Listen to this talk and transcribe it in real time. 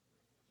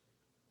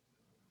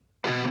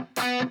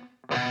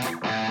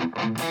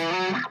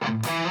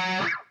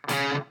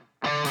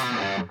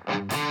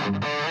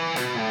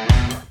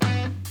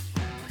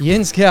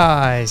Yins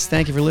guys,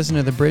 thank you for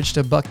listening to the Bridge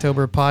to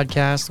Bucktober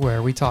podcast,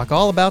 where we talk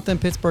all about them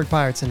Pittsburgh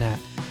Pirates and that.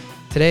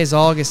 Today is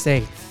August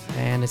 8th,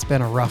 and it's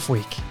been a rough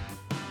week.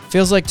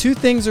 Feels like two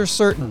things are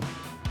certain.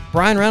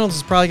 Bryan Reynolds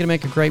is probably going to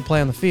make a great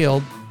play on the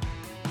field,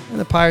 and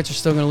the Pirates are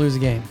still going to lose a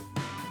game.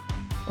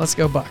 Let's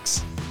go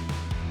Bucks.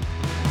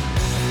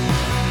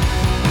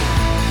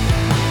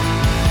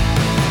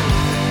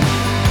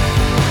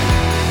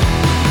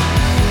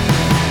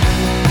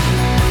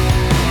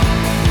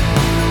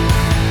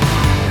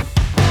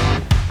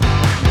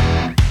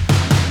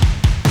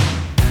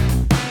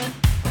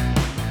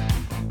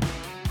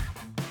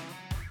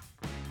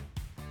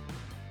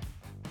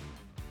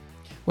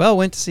 Well,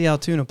 went to see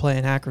Altoona play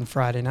in Akron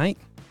Friday night.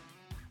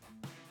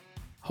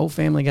 Whole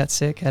family got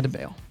sick, had to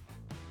bail.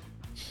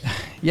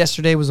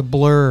 Yesterday was a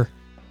blur.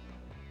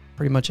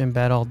 Pretty much in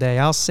bed all day.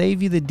 I'll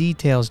save you the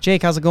details.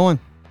 Jake, how's it going?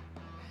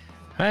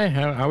 Hey,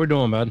 how we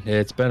doing, bud?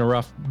 It's been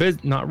a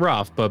not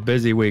rough, but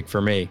busy week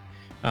for me.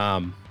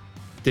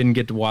 Didn't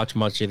get to watch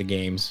much of the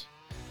games,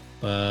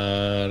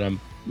 but I'm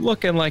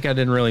looking like I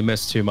didn't really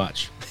miss too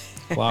much.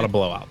 A lot of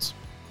blowouts.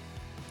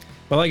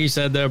 But like you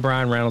said, though,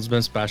 Bryan Reynolds has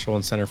been special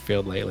in center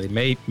field lately.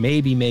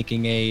 Maybe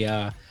making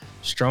a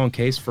strong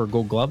case for a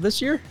Gold Glove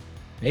this year.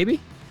 Maybe.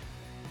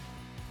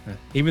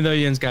 Even though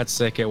Jens got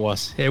sick, it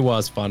was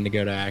fun to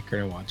go to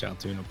Akron and watch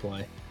Altoona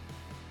play.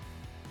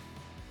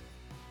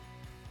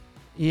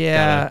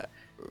 Yeah,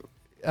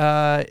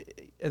 I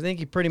think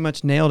you pretty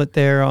much nailed it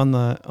there on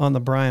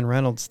the Bryan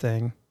Reynolds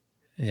thing.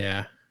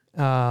 Yeah.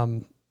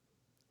 There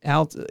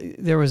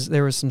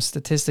was some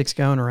statistics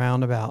going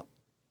around about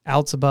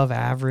outs above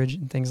average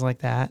and things like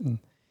that, and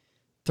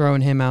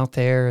throwing him out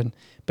there.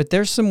 But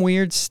there's some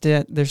weird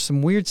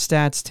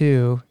stats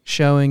too,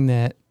 showing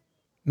that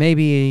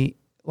maybe,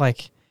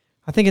 like,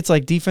 I think it's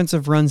like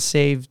defensive runs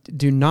saved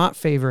do not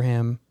favor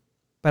him,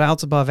 but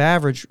outs above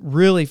average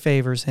really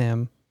favors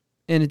him.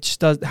 And it just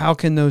does. How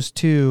can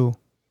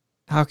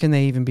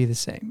they even be the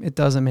same? It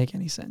doesn't make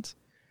any sense.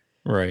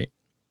 Right.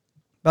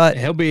 But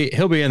he'll be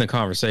in the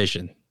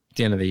conversation at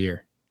the end of the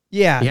year.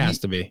 Yeah. He has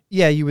to be.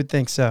 Yeah, you would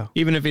think so.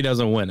 Even if he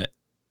doesn't win it.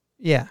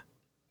 Yeah.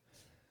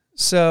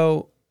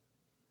 So,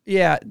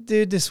 yeah,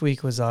 dude, this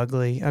week was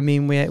ugly. I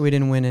mean, we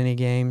didn't win any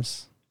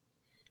games.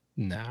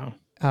 No.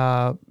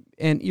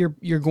 And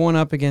you're going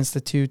up against the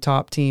two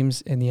top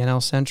teams in the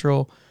NL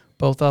Central,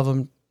 both of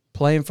them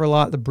playing for a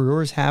lot. The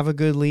Brewers have a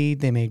good lead.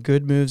 They made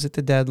good moves at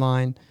the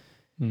deadline.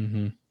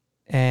 Mm-hmm.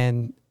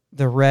 And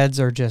the Reds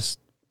are just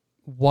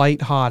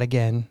white hot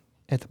again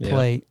at the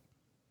plate.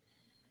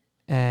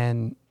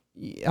 And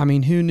I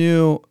mean, who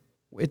knew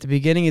at the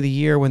beginning of the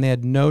year when they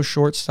had no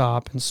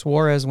shortstop and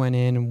Suarez went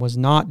in and was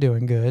not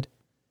doing good.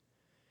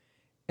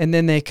 And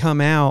then they come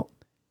out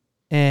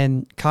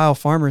and Kyle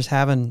Farmer's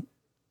having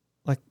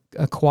like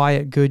a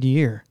quiet, good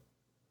year.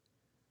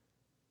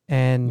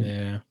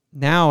 And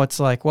now it's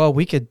like, well,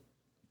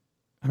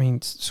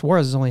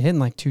 Suarez is only hitting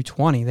like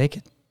 220. They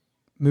could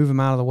move him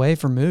out of the way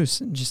for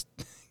Moose and just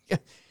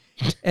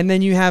and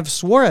then you have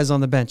Suarez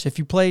on the bench. If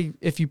you play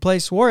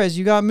Suarez,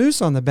 you got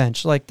Moose on the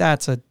bench. Like,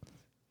 that's a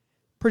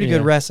pretty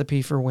good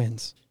recipe for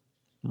wins.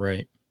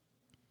 Right.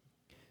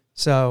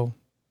 So,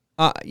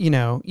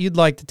 you'd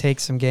like to take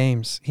some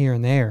games here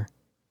and there.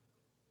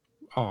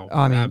 Oh,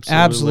 I mean,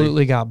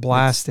 absolutely got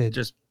blasted.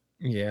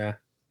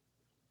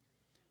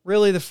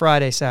 Really, the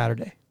Friday,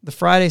 Saturday. The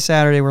Friday,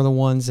 Saturday were the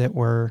ones that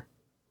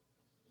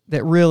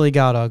really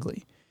got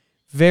ugly.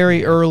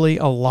 Very early,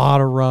 a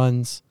lot of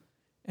runs,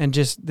 and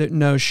just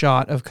no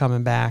shot of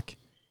coming back.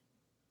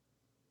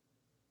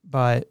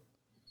 But,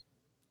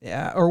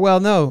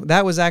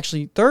 that was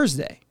actually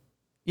Thursday.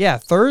 Yeah,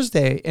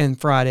 Thursday and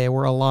Friday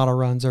were a lot of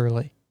runs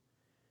early.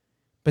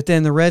 But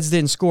then the Reds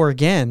didn't score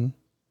again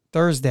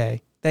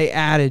Thursday. They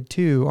added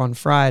 2 on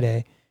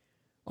Friday.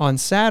 On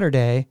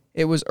Saturday,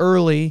 it was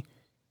early,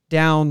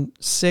 down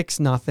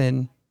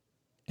 6-0,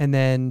 and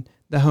then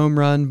the home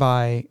run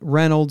by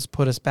Reynolds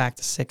put us back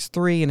to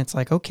 6-3, and it's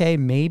like, okay,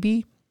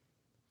 maybe.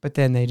 But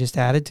then they just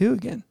added 2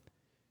 again.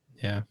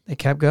 Yeah. They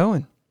kept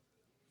going.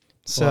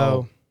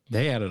 So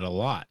they added a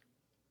lot.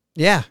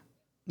 Yeah.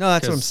 No,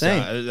 that's what I'm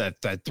saying. They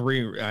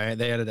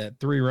added that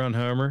 3-run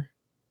homer.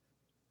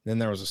 Then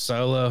there was a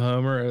solo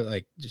homer.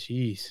 Like,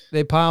 jeez.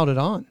 They piled it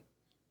on.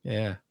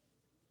 Yeah.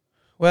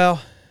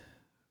 Well,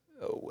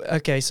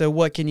 okay, so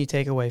what can you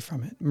take away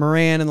from it?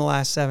 Moran in the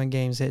last 7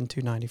 games hitting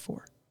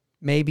 294.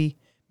 Maybe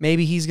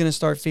he's going to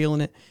start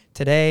feeling it.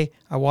 Today,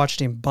 I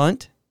watched him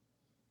bunt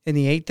in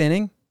the 8th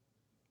inning.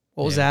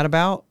 What was that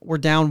about? We're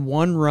down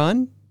 1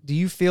 run. Do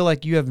you feel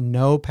like you have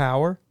no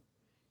power?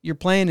 You're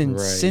playing in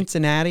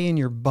Cincinnati and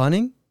you're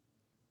bunting?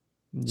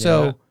 Yeah,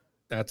 so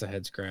that's a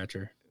head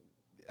scratcher.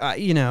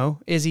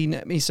 Is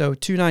he so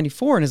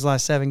 294 in his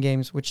last 7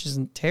 games, which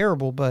isn't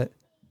terrible, but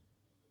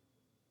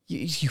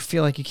you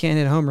feel like you can't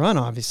hit a home run,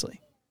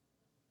 obviously.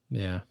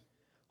 Yeah.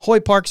 Hoy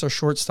Park's our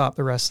shortstop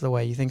the rest of the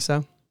way. You think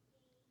so?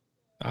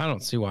 I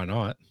don't see why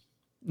not.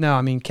 No,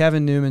 I mean,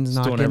 Kevin Newman's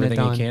not doing getting everything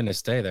it done. he can to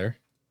stay there.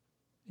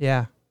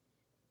 Yeah.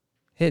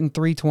 Hitting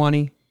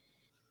 320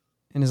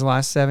 in his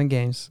last 7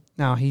 games.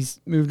 Now, he's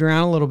moved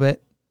around a little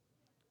bit,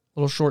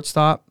 little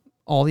shortstop,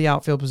 all the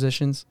outfield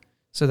positions.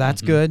 So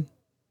that's Mhm. good.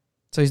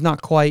 So he's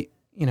not quite,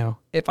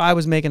 if I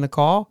was making the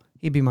call,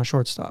 he'd be my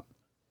shortstop.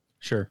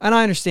 Sure. And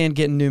I understand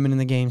getting Newman in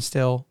the game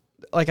still.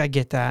 Like, I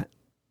get that.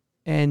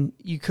 And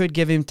you could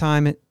give him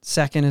time at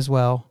second as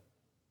well.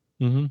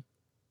 Mm-hmm.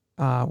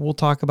 We'll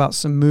talk about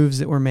some moves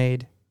that were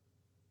made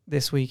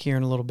this week here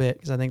in a little bit,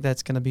 because I think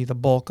that's going to be the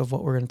bulk of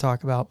what we're going to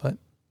talk about. But,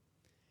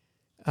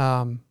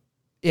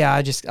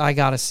 I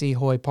got to see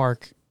Hoy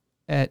Park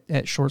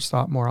at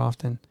shortstop more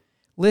often.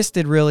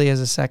 Listed really as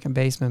a second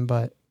baseman,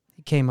 but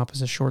he came up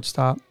as a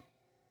shortstop.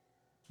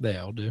 They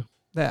all do.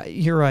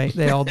 You're right.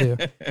 They all do.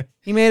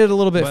 He made it a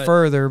little bit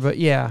further, but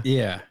yeah.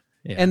 Yeah.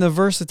 And the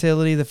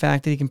versatility, the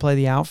fact that he can play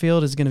the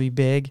outfield is going to be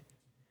big.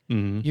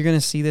 Mm-hmm. You're going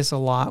to see this a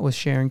lot with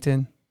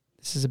Sherrington.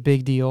 This is a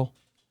big deal.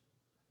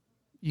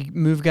 You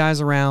move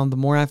guys around. The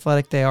more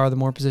athletic they are, the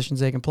more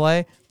positions they can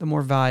play, the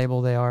more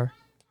valuable they are.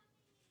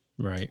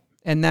 Right.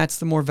 And that's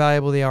the more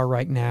valuable they are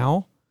right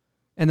now,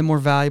 and the more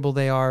valuable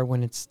they are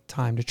when it's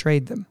time to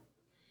trade them.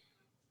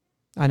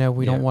 I know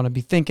we don't want to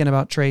be thinking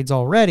about trades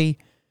already,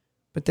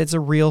 but that's a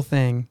real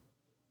thing.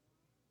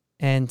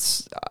 And,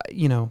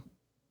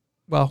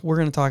 we're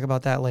going to talk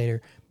about that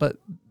later. But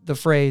the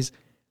phrase,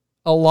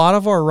 a lot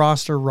of our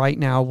roster right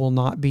now will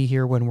not be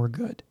here when we're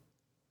good.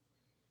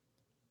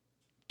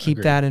 Keep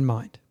Agreed. that in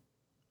mind.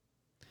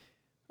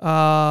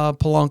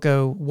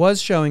 Polanco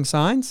was showing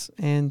signs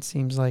and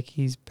seems like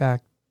he's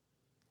back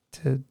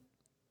to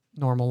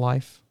normal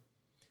life.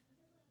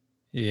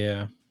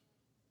 Yeah.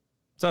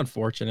 It's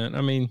unfortunate.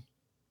 I mean,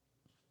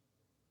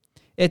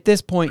 at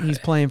this point, he's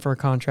playing for a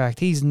contract.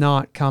 He's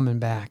not coming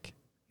back.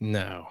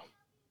 No.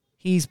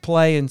 He's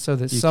playing so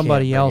that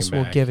somebody else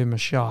will give him a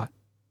shot.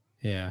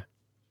 Yeah.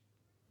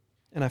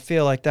 And I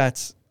feel like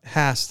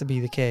has to be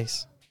the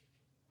case.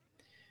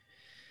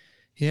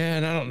 Yeah,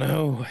 and I don't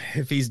know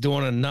if he's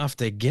doing enough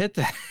to get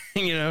that.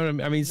 You know what I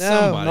mean? I mean, No,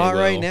 somebody not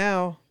will. right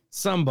now.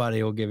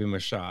 Somebody will give him a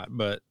shot,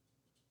 but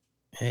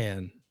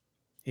man,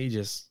 he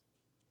just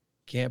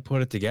can't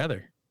put it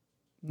together.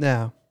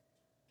 No,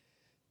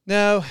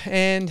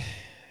 and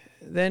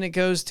then it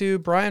goes to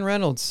Brian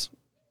Reynolds.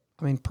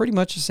 I mean, pretty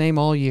much the same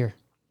all year.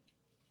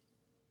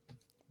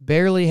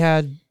 Barely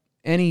had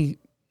any.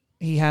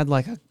 He had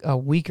like a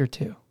week or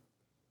two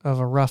of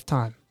a rough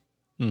time.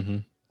 Mm-hmm.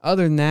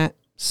 Other than that,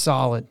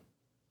 solid.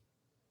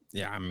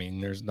 Yeah, I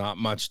mean, there's not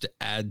much to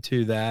add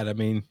to that. I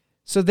mean,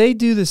 so they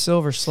do the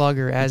Silver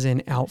Slugger as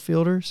in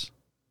outfielders.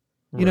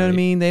 You know what I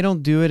mean? They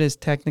don't do it as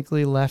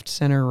technically left,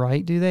 center,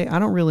 right, do they? I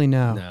don't really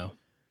know.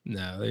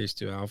 No, they used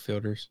to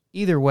outfielders.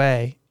 Either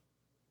way,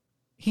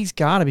 he's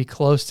got to be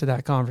close to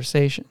that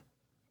conversation.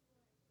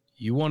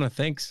 You want to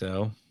think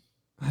so.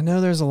 I know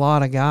there's a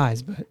lot of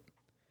guys, but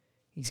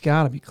he's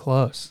got to be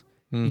close.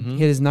 Mm-hmm. He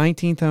hit his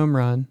 19th home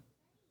run.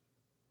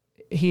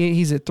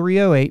 He's at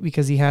 308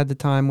 because he had the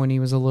time when he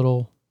was a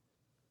little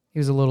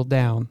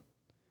down.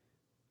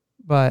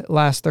 But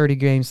last 30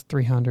 games,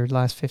 300.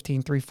 Last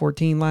 15,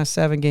 314. Last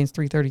 7 games,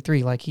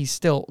 333. Like, he's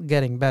still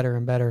getting better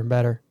and better and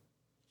better.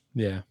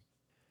 Yeah.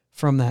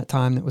 From that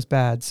time that was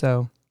bad.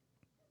 So,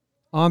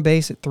 on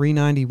base at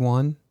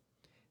 391.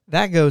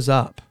 That goes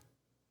up.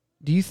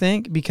 Do you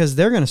think? Because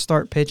they're going to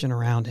start pitching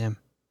around him.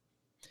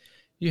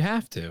 You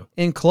have to.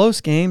 In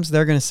close games,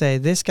 they're going to say,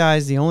 this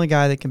guy's the only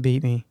guy that can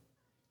beat me.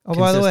 Oh,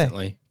 by the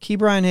way, Key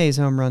Brian Hayes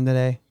home run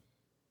today.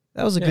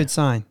 That was a good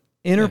sign.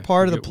 Inner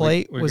part of the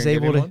plate was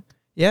able to...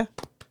 Yeah.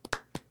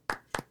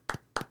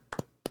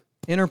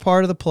 Inner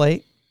part of the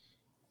plate.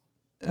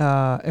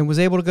 And was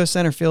able to go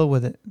center field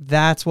with it.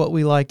 That's what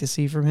we like to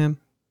see from him.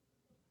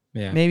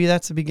 Yeah. Maybe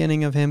that's the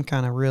beginning of him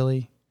kind of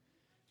really...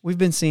 We've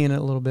been seeing it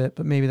a little bit,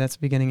 but maybe that's the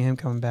beginning of him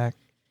coming back.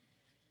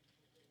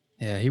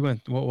 Yeah, he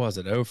went, what was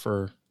it, 0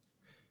 for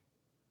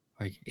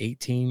like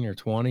 18 or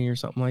 20 or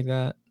something like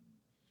that?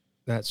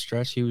 That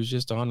stretch he was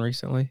just on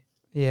recently.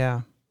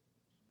 Yeah.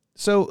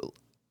 So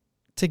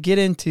to get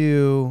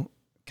into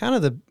kind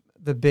of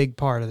the big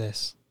part of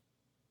this,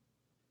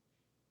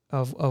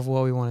 of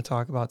what we want to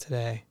talk about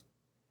today,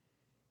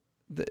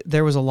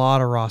 there was a lot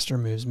of roster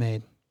moves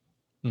made.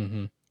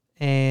 Mm-hmm.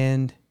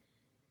 And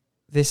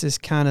this is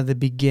kind of the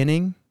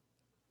beginning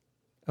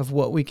of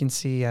what we can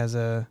see as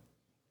the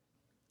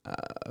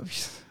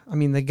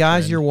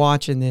guys you're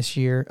watching this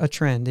year, a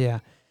trend, yeah.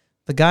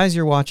 The guys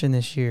you're watching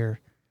this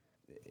year,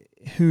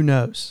 who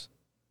knows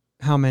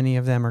how many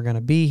of them are going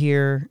to be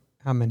here,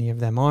 how many of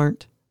them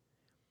aren't.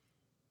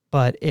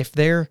 But if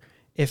they're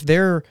if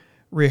they're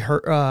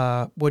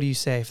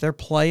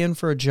playing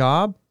for a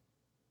job,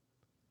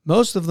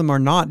 most of them are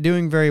not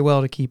doing very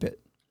well to keep it.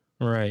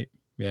 Right.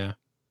 Yeah.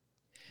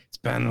 It's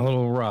been a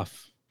little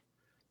rough.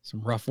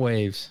 Some rough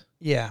waves.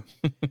 Yeah.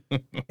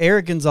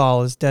 Eric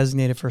Gonzalez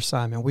designated for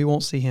assignment. We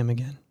won't see him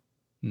again.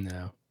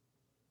 No.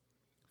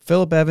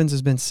 Phillip Evans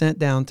has been sent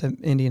down to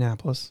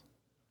Indianapolis.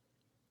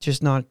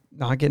 Just not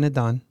getting it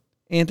done.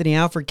 Anthony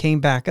Alford came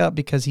back up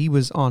because he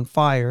was on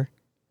fire.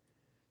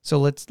 So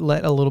let's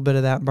let a little bit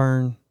of that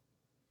burn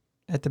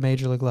at the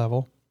major league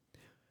level.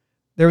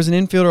 There was an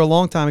infielder a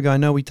long time ago. I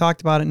know we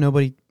talked about it.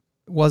 It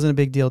wasn't a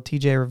big deal.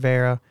 TJ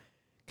Rivera,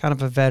 kind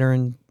of a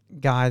veteran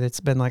guy that's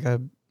been like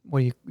what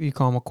do you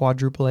call him, a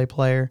quadruple A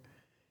player.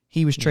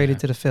 He was traded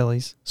to the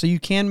Phillies. So you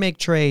can make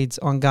trades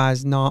on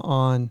guys not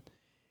on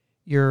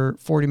your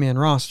 40-man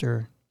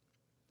roster.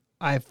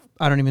 I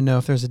don't even know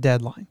if there's a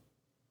deadline.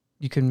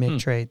 You can make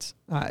trades,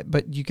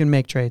 but you can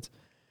make trades.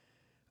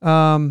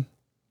 Ben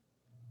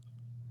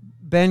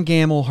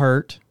Gamel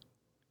hurt.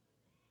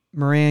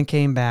 Moran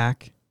came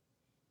back.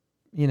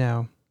 You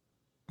know,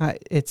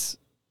 it's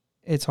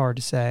hard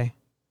to say.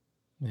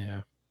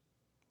 Yeah.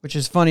 Which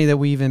is funny that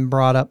we even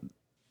brought up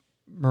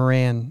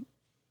Moran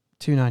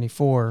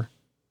 294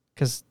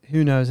 because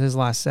who knows his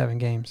last 7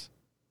 games.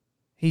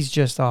 He's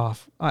just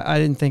off. I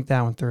didn't think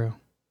that one through.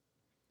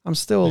 I'm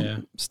still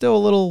a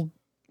little,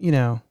 you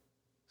know,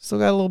 still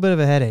got a little bit of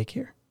a headache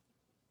here.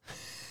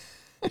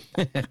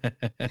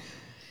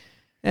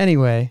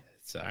 Anyway.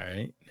 It's all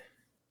right.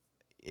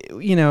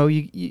 You know,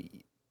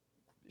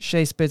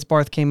 Shea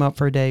Spitzbarth came up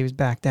for a day. He was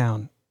back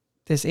down.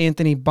 This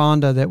Anthony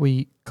Bonda that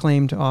we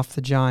claimed off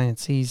the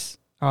Giants,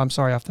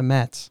 off the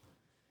Mets.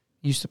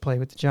 Used to play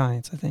with the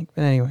Giants, I think.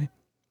 But anyway,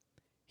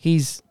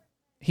 he's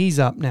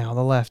up now,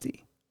 the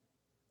lefty.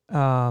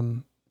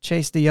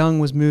 Chase DeYoung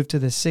was moved to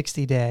the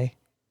 60-day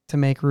to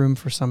make room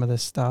for some of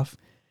this stuff.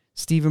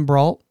 Stephen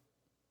Brault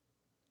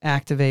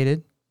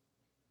activated.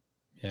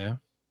 Yeah.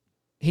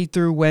 He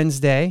threw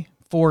Wednesday,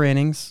 4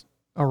 innings,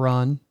 a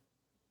run,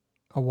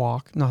 a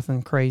walk,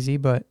 nothing crazy,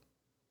 but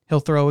he'll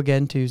throw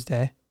again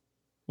Tuesday.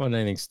 Wasn't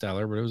anything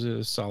stellar, but it was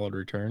a solid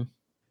return.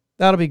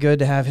 That'll be good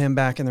to have him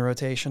back in the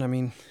rotation. I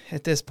mean,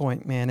 at this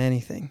point, man,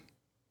 anything.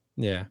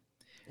 Yeah.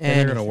 And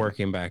they're going to work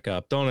him back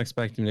up. Don't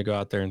expect him to go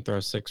out there and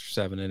throw 6 or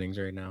 7 innings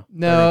right now.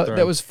 No,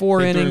 that was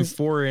 4 innings.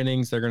 4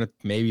 innings. They're going to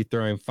maybe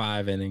throw him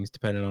 5 innings,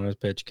 depending on his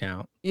pitch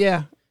count.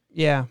 Yeah,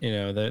 yeah. You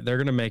know,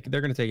 they're going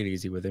to take it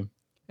easy with him.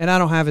 And I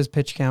don't have his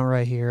pitch count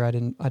right here. I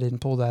didn't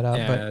pull that up.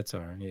 Yeah, but that's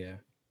all right. Yeah.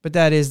 But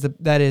that is the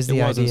idea.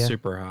 It wasn't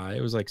super high.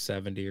 It was like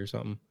 70 or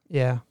something.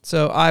 Yeah.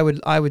 So I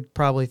would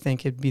probably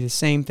think it'd be the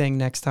same thing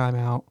next time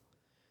out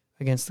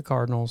against the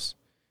Cardinals.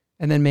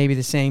 And then maybe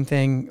the same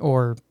thing,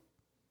 or,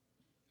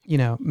 you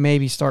know,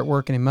 maybe start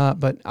working him up.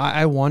 But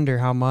I wonder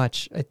how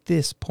much at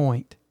this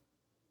point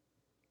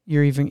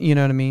you're even, you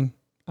know what I mean?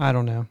 I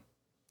don't know.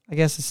 I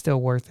guess it's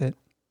still worth it.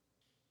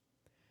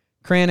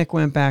 Kranick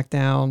went back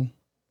down.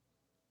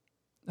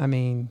 I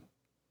mean,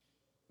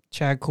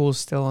 Chad Kuhl's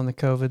still on the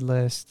COVID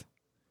list.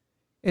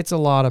 It's a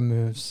lot of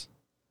moves.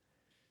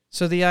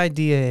 So the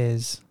idea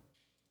is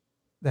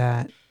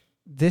that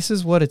this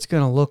is what it's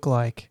going to look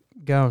like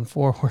going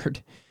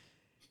forward.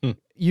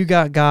 You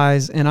got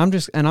guys, and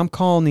I'm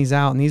calling these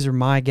out, and these are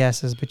my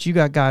guesses, but you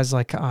got guys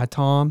like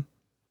Tom.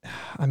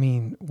 I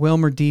mean,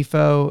 Wilmer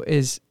Defoe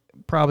he's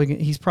probably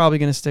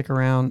going to stick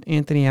around.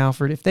 Anthony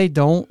Alford. If they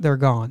don't, they're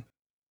gone.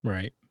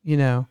 Right. You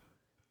know,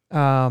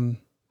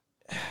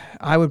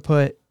 I would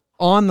put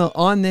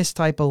on this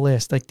type of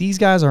list, like these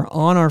guys are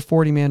on our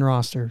 40-man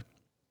roster,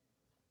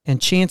 and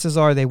chances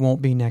are they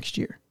won't be next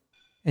year.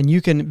 And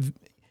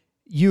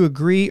you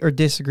agree or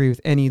disagree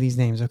with any of these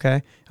names,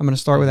 okay? I'm going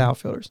to start with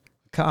outfielders.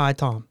 Ka'ai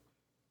Tom.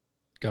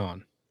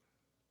 Gone.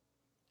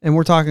 And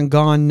we're talking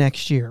gone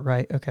next year,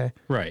 right? Okay.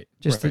 Right.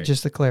 Just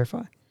to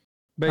clarify.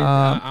 But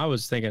I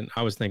was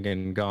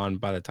thinking gone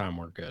by the time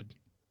we're good.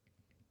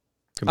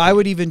 I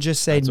would even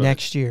just say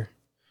next year.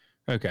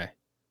 Okay.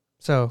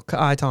 So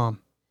Ka'ai Tom.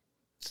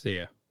 See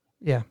ya.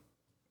 Yeah.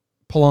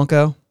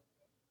 Polanco.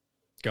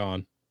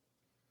 Gone.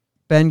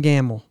 Ben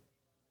Gamel.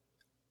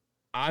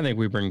 I think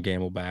we bring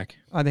Gamel back.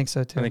 I think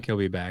so too. I think he'll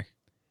be back.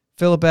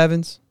 Phillip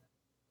Evans.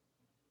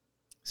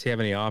 Does he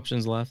have any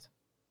options left?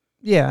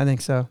 Yeah, I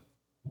think so.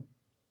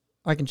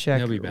 I can check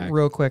He'll be back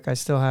real quick. I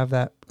still have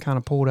that kind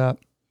of pulled up.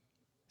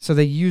 So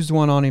they used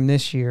one on him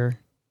this year.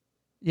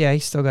 Yeah,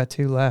 he's still got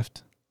 2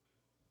 left.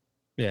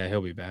 Yeah,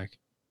 he'll be back.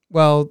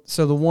 Well,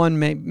 so the one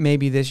may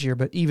be this year,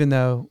 but even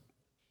though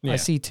I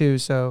see 2,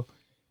 so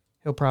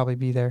he'll probably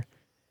be there.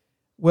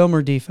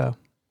 Wilmer Defoe.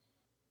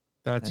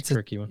 That's a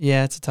tricky one.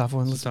 Yeah, it's a tough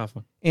one. It's a tough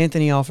one.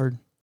 Anthony Alford.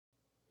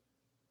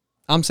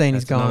 I'm saying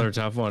he's gone. Another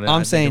tough one.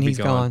 I'm saying he's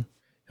gone.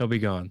 He'll be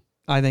gone.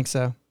 I think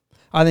so.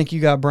 I think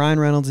you got Brian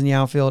Reynolds in the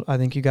outfield. I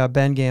think you got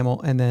Ben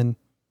Gamel, and then,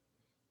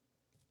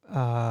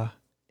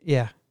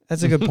 yeah,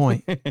 that's a good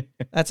point.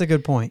 That's a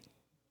good point.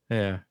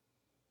 Yeah,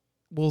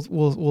 we'll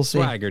see.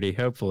 Swaggerty,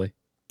 hopefully.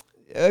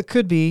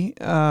 Could be.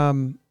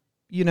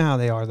 You know how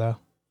they are, though.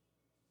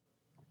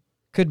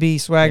 Could be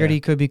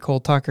Swaggerty. Could be Cole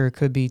Tucker.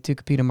 Could be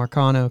Tucupita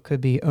Marcano.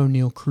 Could be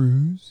O'Neal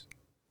Cruz.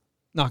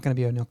 Not going to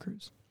be O'Neal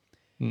Cruz.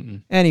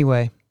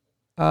 Anyway,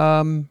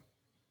 Cole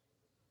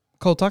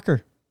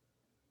Tucker.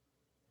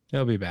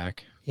 He'll be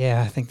back.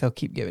 Yeah, I think they'll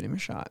keep giving him a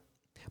shot.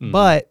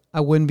 But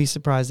I wouldn't be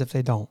surprised if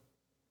they don't.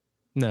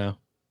 No.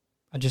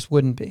 I just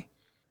wouldn't be.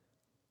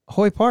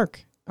 Hoy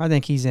Park, I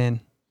think he's in.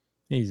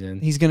 He's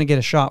in. He's going to get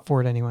a shot for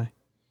it anyway.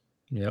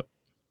 Yep.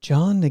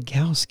 John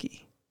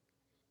Nogowski.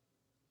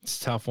 It's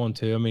a tough one,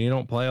 too. I mean, you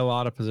don't play a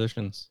lot of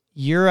positions.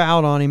 You're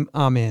out on him,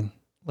 I'm in.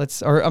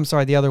 I'm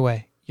sorry, the other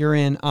way. You're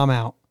in, I'm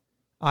out.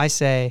 I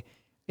say,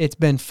 it's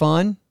been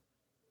fun.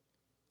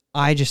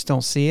 I just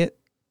don't see it.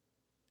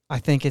 I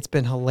think it's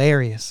been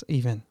hilarious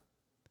even.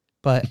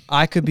 But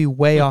I could be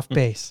way off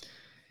base.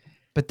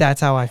 But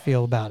that's how I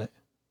feel about it.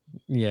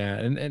 Yeah,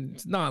 and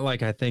it's not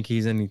like I think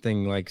he's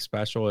anything like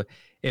special.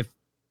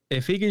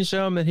 If he can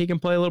show him that he can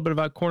play a little bit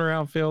about corner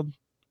outfield,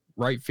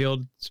 right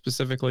field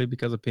specifically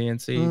because of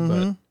PNC,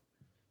 but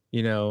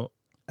you know,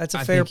 that's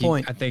a fair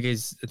point. I think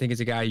he's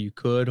a guy you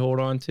could hold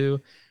on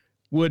to.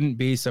 Wouldn't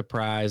be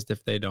surprised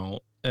if they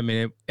don't. I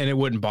mean, it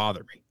wouldn't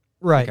bother me.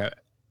 Right. Like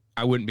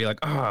I wouldn't be like,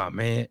 oh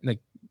man, like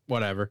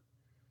whatever.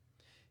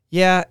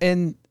 Yeah,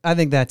 and I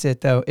think that's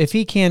it though. If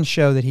he can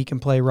show that he can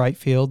play right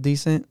field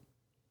decent,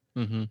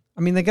 I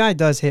mean, the guy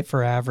does hit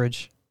for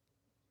average.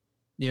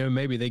 You know,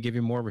 maybe they give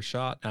you more of a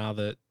shot now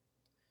that,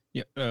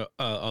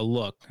 a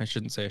look. I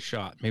shouldn't say a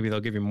shot. Maybe they'll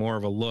give you more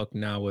of a look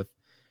now with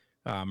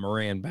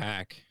Moran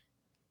back.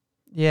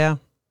 Yeah.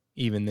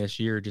 Even this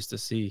year, just to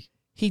see.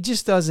 He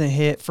just doesn't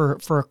hit for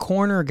a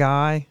corner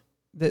guy.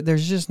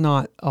 There's just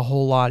not a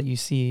whole lot you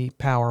see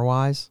power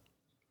wise.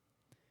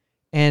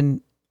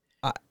 And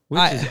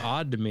which is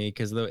odd to me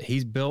because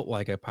he's built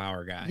like a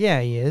power guy.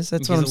 Yeah, he is.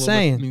 That's what I'm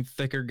saying.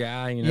 Thicker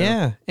guy, you know.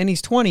 Yeah, and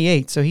he's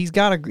 28, so he's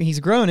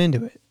grown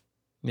into it.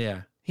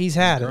 Yeah, he's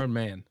had a grown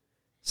man.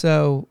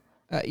 So,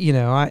 I don't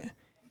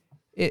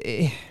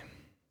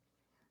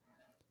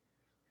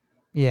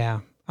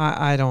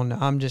know.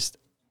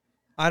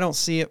 I don't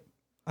see it.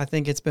 I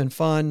think it's been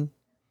fun,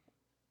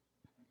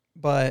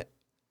 but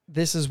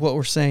this is what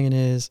we're saying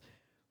is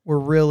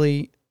we're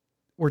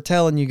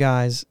telling you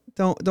guys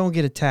don't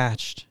get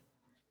attached.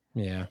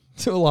 Yeah.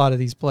 To a lot of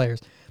these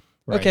players.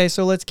 Right. Okay,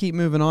 so let's keep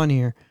moving on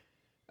here.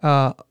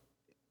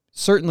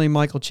 Certainly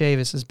Michael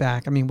Chavis is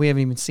back. I mean, we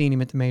haven't even seen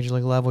him at the major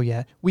league level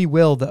yet. We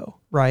will, though,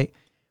 right?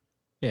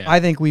 Yeah. I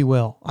think we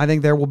will. I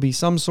think there will be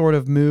some sort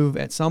of move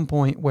at some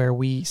point where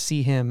we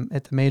see him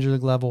at the major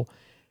league level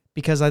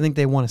because I think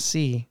they want to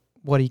see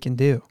what he can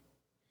do.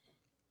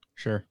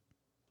 Sure.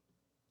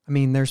 I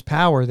mean, there's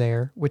power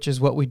there, which is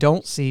what we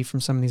don't see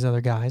from some of these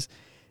other guys.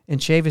 And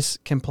Chavis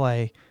can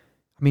play.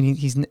 I mean,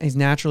 he's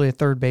naturally a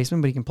third baseman,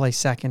 but he can play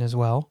second as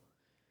well.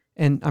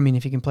 And I mean,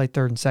 if he can play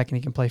third and second,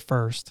 he can play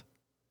first,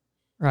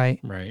 right?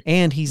 Right.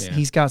 And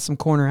he's got some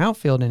corner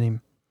outfield in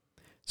him.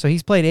 So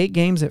he's played 8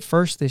 games at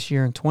first this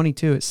year and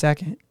 22 at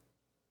second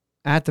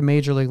at the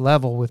major league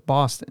level with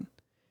Boston.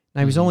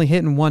 Now, he was only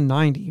hitting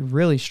 190. He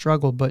really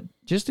struggled, but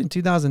just in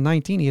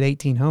 2019, he had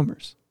 18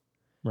 homers.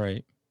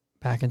 Right.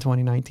 Back in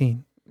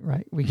 2019,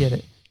 right? We get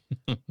it.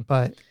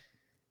 But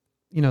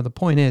the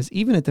point is,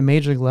 even at the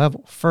major league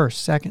level,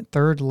 first, second,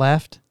 third,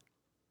 left,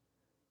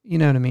 you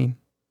know what I mean?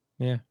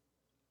 Yeah.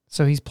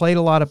 So he's played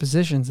a lot of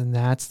positions, and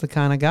that's the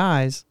kind of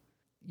guys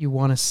you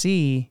want to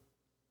see,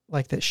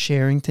 like that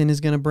Sherrington is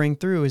going to bring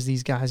through, is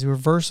these guys who are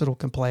versatile,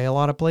 can play a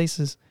lot of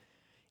places.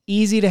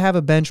 Easy to have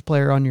a bench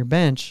player on your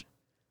bench,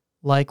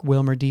 like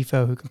Wilmer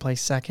Defoe, who can play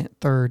second,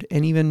 third,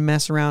 and even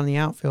mess around in the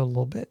outfield a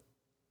little bit.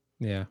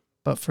 Yeah.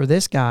 But for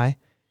this guy,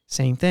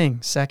 same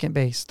thing, second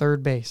base,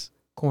 third base,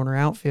 corner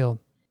outfield.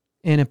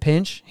 In a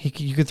pinch,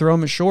 you could throw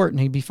him at short and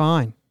he'd be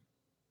fine.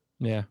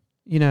 Yeah.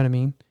 You know what I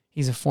mean?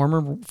 He's a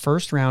former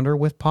first rounder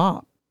with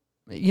pop.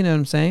 You know what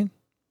I'm saying?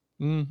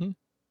 Mm-hmm.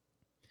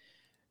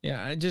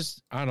 Yeah,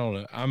 I don't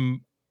know.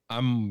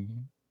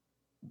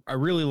 I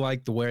really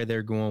like the way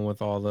they're going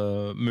with all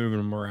the moving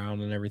them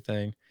around and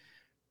everything.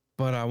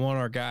 But I want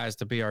our guys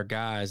to be our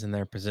guys in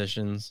their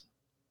positions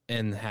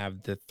and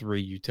have the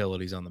 3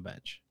 utilities on the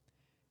bench.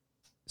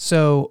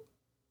 So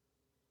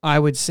I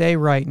would say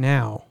right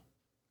now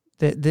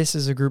that this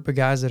is a group of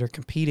guys that are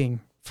competing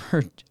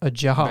for a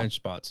job. Bench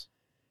spots.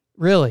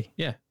 Really?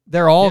 Yeah.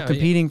 They're all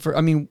competing for,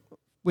 I mean,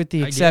 with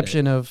the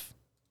exception of,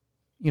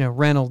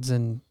 Reynolds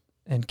and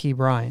Key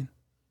Bryan.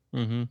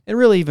 Mm-hmm. And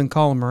really even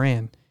Colin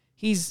Moran.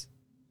 He's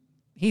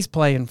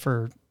playing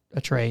for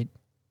a trade.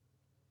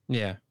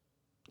 Yeah.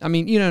 I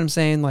mean, you know what I'm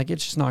saying? Like,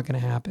 it's just not going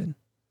to happen.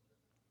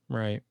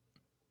 Right.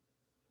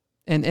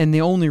 And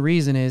the only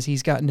reason is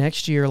he's got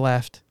next year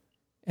left,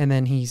 and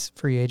then he's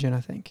free agent,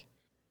 I think.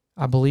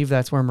 I believe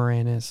that's where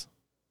Moran is.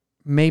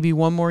 Maybe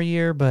one more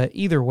year, but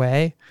either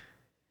way,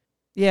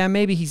 yeah,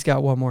 maybe he's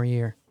got one more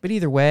year. But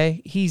either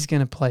way, he's going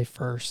to play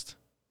first.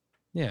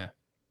 Yeah.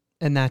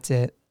 And that's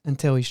it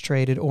until he's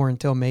traded or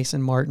until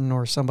Mason Martin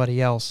or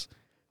somebody else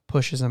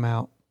pushes him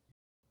out.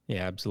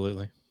 Yeah,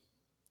 absolutely.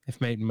 If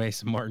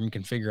Mason Martin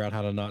can figure out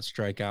how to not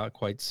strike out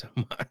quite so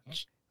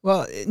much.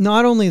 Well,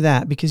 not only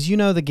that, because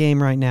the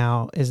game right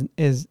now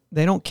is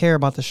they don't care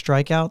about the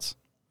strikeouts,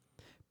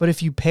 but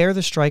if you pair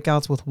the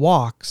strikeouts with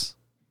walks,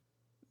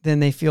 then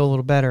they feel a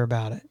little better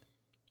about it.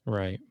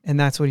 Right. And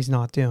that's what he's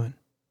not doing.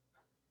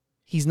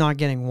 He's not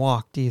getting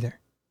walked either.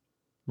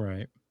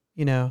 Right.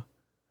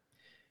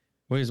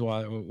 Which is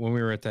why when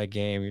we were at that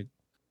game,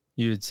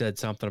 you had said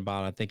something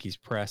about, I think he's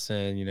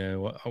pressing,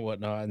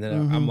 whatnot. And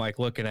then I'm like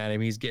looking at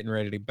him. He's getting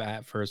ready to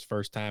bat for his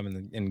first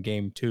time in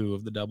game 2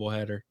 of the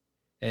doubleheader.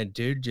 And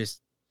dude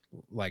just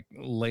like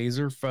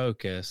laser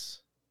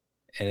focus.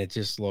 And it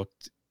just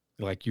looked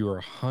like you were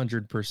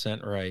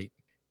 100% right.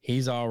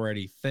 He's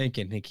already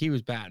thinking. Like he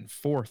was batting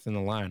 4th in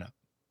the lineup.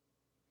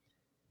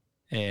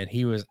 And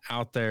he was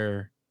out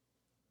there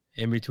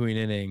in between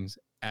innings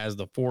as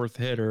the fourth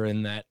hitter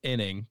in that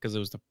inning, because it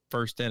was the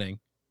first inning,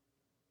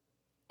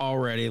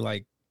 already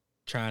like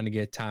trying to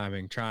get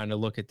timing, trying to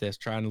look at this,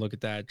 trying to look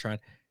at that,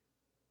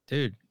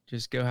 dude,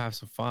 just go have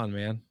some fun,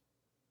 man.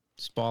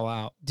 Just ball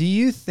out. Do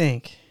you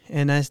think,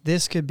 and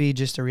this could be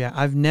just a reality,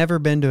 I've never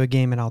been to a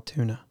game in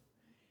Altoona.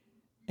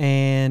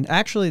 And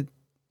actually,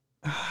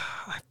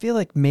 I feel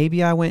like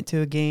maybe I went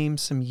to a game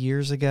some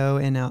years ago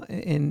in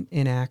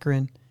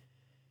Akron,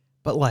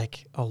 but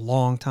like a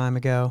long time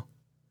ago.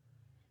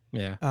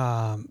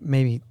 Yeah.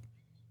 Maybe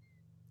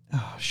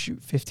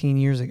 15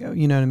 years ago.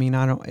 You know what I mean?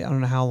 I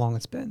don't know how long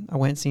it's been. I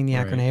went and seen the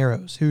Akron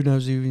Arrows. Who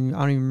knows even, I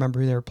don't even remember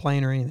who they were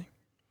playing or anything.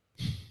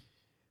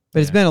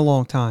 But it's been a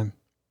long time.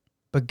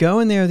 But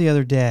going there the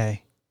other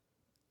day,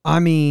 I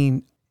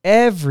mean,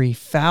 every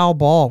foul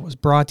ball was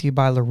brought to you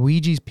by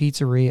Luigi's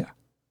Pizzeria.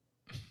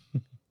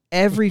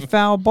 Every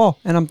foul ball.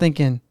 And I'm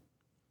thinking,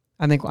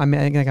 I think I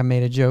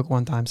made a joke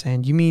one time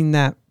saying, you mean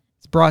that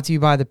it's brought to you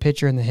by the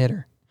pitcher and the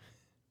hitter?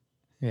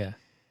 Yeah.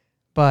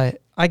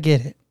 But I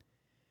get it.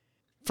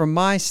 From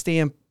my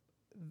stamp,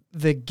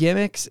 the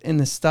gimmicks and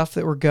the stuff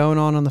that were going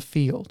on the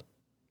field,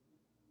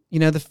 you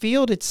know, the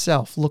field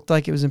itself looked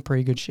like it was in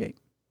pretty good shape.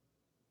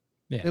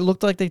 Yeah. It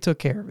looked like they took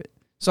care of it.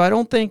 So I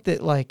don't think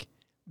that like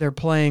they're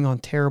playing on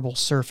terrible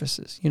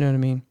surfaces. You know what I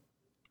mean?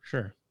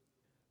 Sure.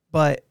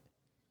 But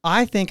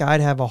I think I'd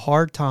have a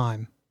hard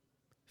time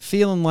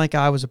feeling like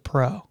I was a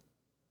pro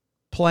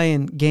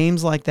playing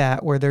games like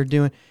that where they're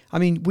doing, I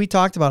mean, we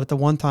talked about it the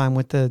one time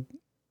with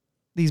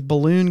these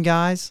balloon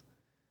guys,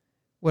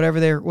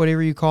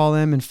 whatever you call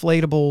them,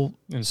 inflatable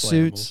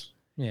suits.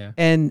 Yeah.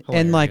 And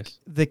like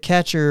the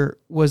catcher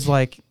was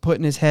like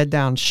putting his head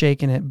down,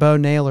 shaking it. Bo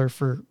Naylor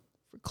for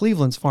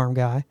Cleveland's farm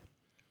guy.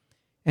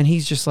 And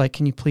he's just like,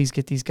 can you please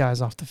get these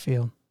guys off the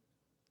field?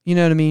 You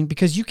know what I mean?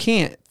 Because you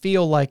can't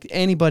feel like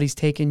anybody's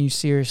taking you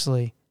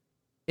seriously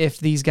if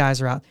these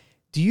guys are out.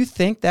 Do you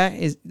think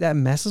that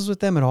messes with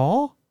them at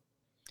all?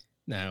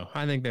 No,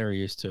 I think they're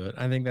used to it.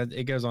 I think that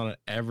it goes on at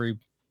every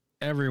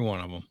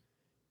one of them.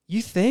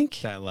 You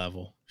think? That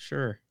level.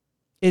 Sure.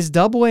 Is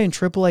AA and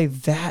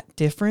AAA that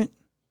different?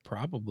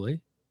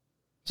 Probably.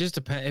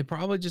 It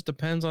probably just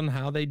depends on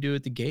how they do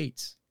at the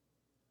gates.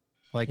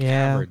 Like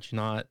average,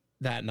 not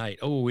that night.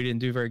 Oh, we didn't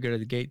do very good at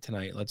the gate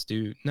tonight.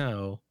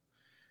 No.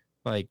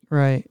 Like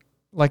right.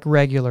 Like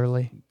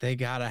regularly. They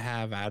gotta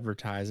have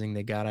advertising.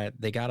 They gotta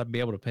be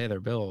able to pay their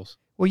bills.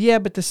 Well, yeah,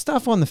 but the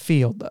stuff on the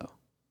field though.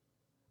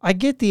 I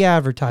get the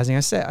advertising.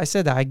 I said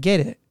that. I get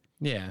it.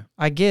 Yeah.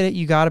 I get it.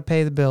 You gotta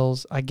pay the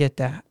bills. I get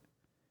that.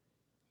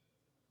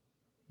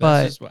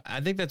 But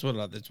I think that's what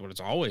it's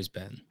always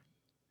been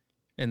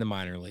in the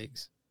minor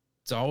leagues.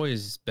 It's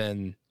always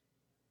been.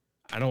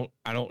 I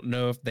don't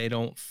know if they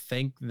don't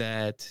think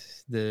that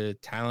the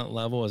talent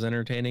level is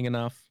entertaining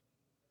enough,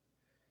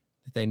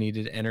 that they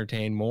needed to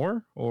entertain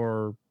more,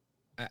 or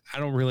I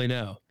don't really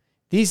know.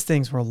 These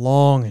things were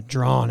long and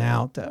drawn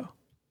out, though.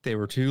 They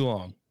were too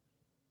long.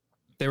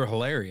 They were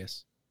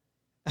hilarious.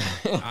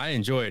 I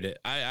enjoyed it.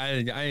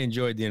 I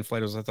enjoyed the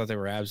inflatables. I thought they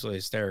were absolutely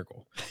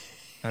hysterical.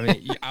 I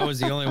mean, I was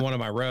the only one in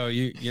my row.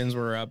 Yins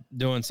were up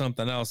doing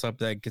something else up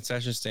at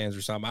concession stands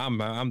or something.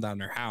 I'm down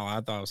there howling.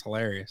 I thought it was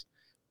hilarious,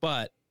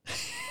 but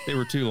they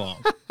were too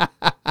long.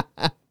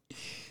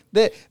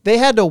 They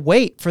had to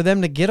wait for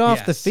them to get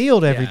off the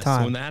field every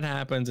time. When that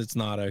happens, it's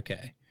not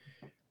okay.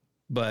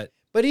 But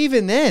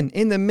even then,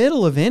 in the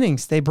middle of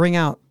innings, they bring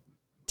out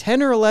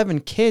 10 or 11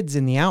 kids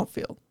in the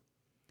outfield.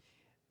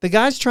 The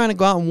guy's trying to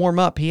go out and warm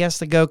up. He has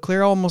to go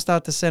clear almost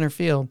out to center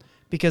field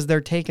because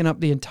they're taking up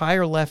the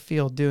entire left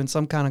field doing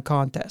some kind of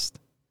contest.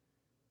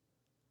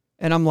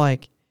 And I'm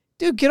like,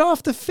 dude, get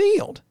off the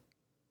field.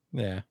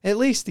 Yeah. At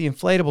least the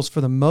inflatables,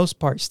 for the most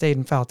part, stayed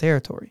in foul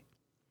territory.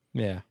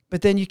 Yeah.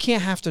 But then you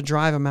can't have to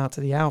drive them out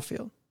to the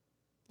outfield.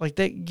 Like,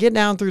 they get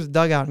down through the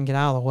dugout and get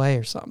out of the way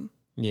or something.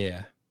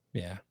 Yeah.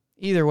 Yeah.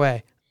 Either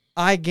way,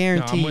 I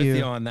guarantee I'm with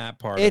you on that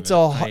part.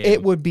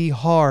 It would be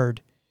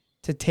hard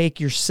to take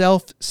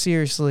yourself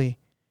seriously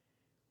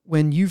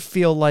when you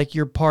feel like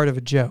you're part of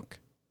a joke.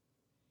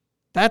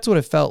 That's what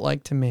it felt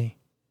like to me.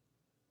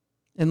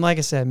 And like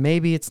I said,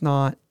 maybe it's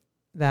not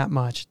that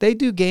much. They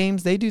do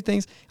games, they do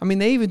things. I mean,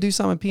 they even do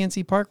some at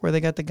PNC Park where they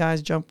got the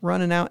guys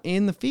running out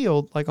in the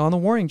field, like on the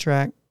warning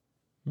track.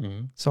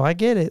 Mm-hmm. So I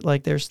get it.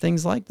 Like, there's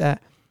things like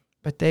that,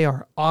 but they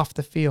are off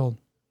the field.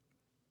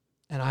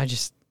 And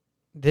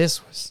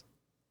this was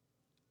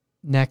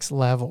next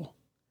level.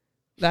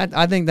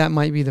 I think that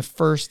might be the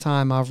first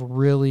time I've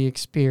really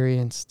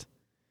experienced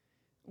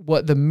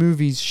what the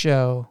movies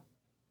show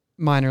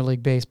minor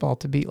league baseball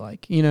to be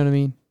like. You know what I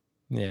mean?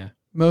 Yeah.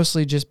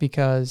 Mostly just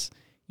because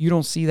you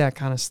don't see that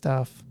kind of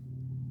stuff.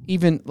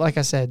 Even, like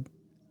I said,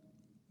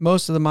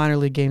 most of the minor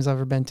league games I've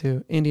ever been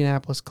to,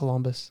 Indianapolis,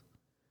 Columbus.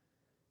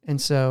 And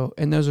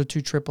those are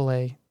two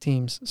AAA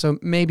teams. So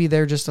maybe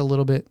they're just a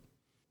little bit,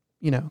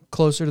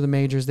 closer to the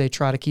majors. They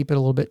try to keep it a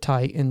little bit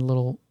tight and a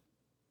little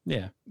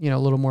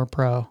more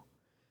pro.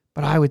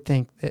 But I would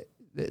think that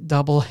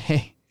AA.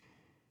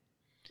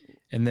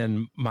 And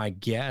then my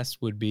guess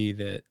would be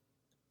that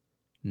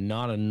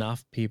not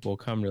enough people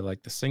come to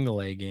like the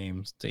single A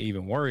games to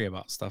even worry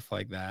about stuff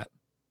like that.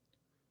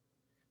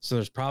 So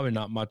there's probably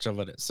not much of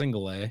it at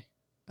single A.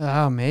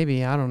 Oh,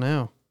 maybe. I don't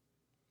know.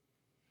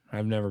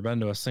 I've never been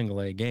to a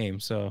single A game,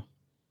 so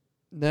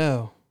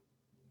No.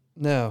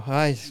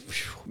 I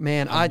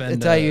I've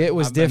tell you, it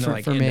was I've been to, different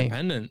like, for me.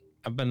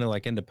 I've been to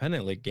like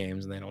independent league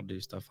games and they don't do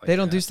stuff like that. They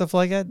don't do stuff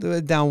like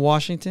that down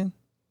Washington?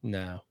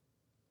 No.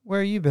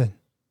 Where you been?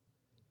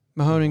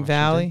 Mahoning Washington.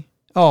 Valley?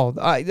 Oh,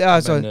 I've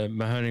been to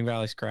Mahoning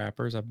Valley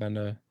Scrappers. I've been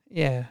to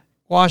yeah.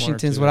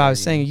 Washington's what I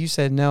was saying. games. You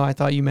said no. I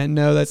thought you meant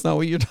no. That's not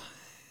what you're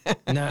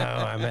talking. No,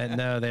 I meant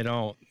no, they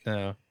don't.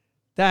 No.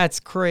 That's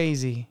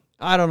crazy.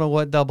 I don't know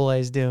what Double A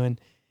is doing.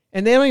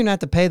 And they don't even have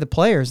to pay the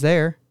players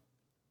there.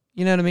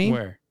 You know what I mean?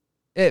 Where?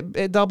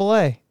 At Double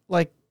A.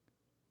 Like,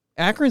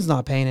 Akron's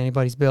not paying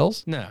anybody's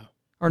bills No.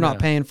 or not No.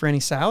 paying for any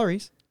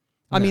salaries.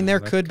 I mean, there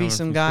that's could be coming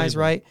some from guys,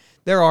 Cleveland. right?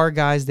 There are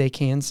guys they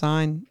can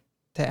sign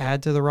to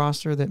add to the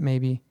roster that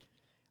maybe,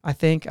 I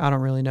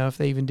don't really know if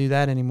they even do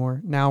that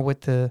anymore. Now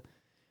with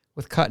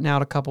cutting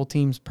out a couple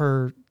teams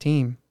per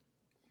team.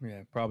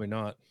 Yeah, probably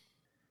not.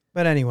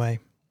 But anyway,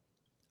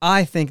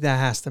 I think that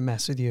has to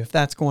mess with you. If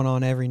that's going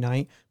on every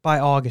night, by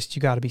August,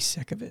 you got to be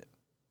sick of it.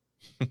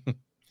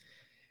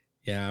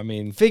 Yeah, I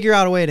mean, Figure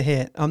out a way to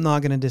hit. I'm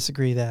not going to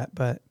disagree that,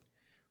 but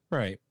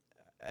right.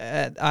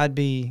 I'd have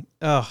been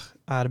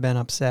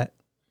upset.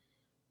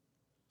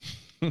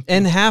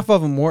 And half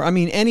of them were,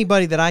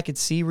 anybody that I could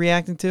see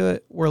reacting to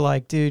it were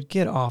like, dude,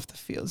 get off the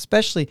field.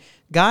 Especially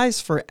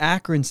guys for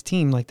Akron's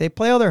team. Like, they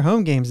play all their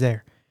home games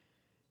there.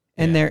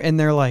 And Yeah.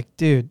 they're like,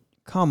 dude,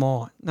 come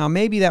on. Now,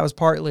 maybe that was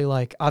partly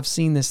like, I've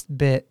seen this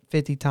bit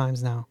 50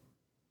 times now.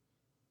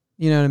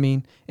 You know what I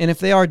mean? And if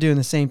they are doing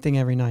the same thing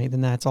every night, then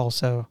that's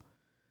also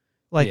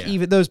like, Yeah.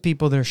 even those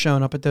people that are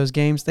showing up at those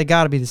games, they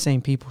got to be the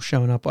same people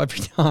showing up every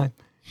time.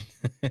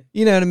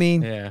 You know what I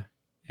mean? Yeah.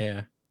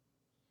 Yeah.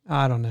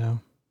 I don't know.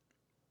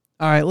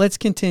 All right, let's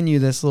continue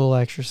this little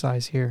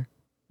exercise here.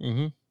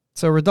 Mm-hmm.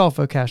 So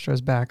Rodolfo Castro's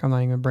back. I'm not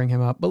even going to bring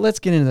him up. But let's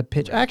get into the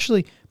pitch.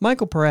 Actually,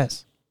 Michael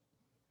Perez.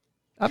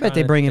 I bet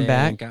they bring him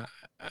back.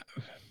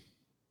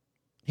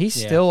 He's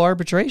Yeah. still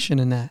arbitration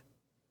in that.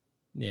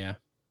 Yeah.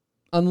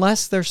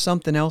 Unless there's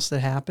something else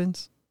that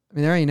happens.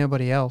 There ain't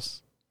nobody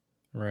else.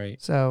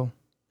 Right. So,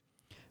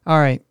 all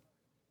right.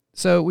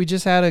 So we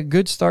just had a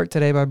good start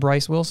today by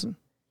Bryce Wilson.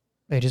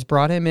 They just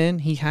brought him in.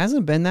 He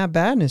hasn't been that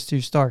bad in his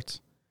 2 starts.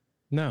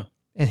 No.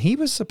 And he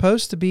was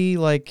supposed to be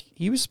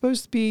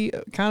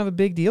kind of a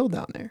big deal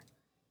down there.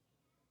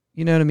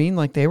 You know what I mean?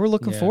 Like, they were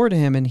looking Yeah. forward to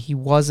him and he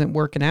wasn't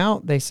working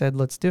out. They said,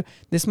 let's do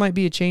this. Might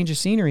be a change of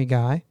scenery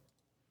guy.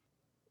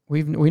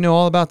 We know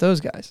all about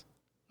those guys.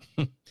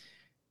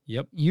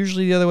 Yep.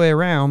 Usually the other way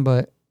around,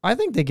 but I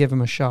think they give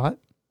him a shot.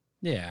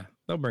 Yeah.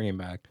 They'll bring him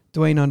back.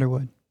 Dwayne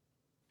Underwood.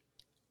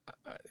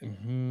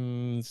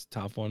 It's a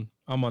tough one.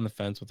 I'm on the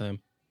fence with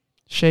him.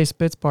 Shea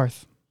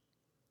Spitzbarth.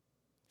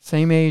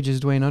 Same age as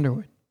Dwayne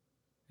Underwood.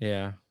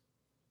 Yeah.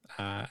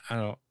 I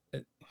don't.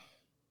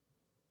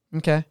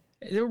 Okay.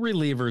 The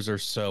relievers are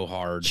so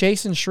hard.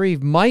 Chasen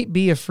Shreve might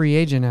be a free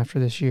agent after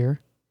this year.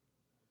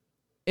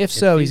 If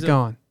so, he's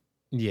gone.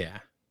 Yeah.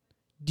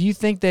 Do you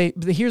think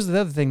here's the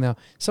other thing, though.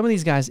 Some of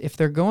these guys, if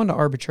they're going to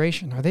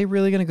arbitration, are they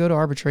really going to go to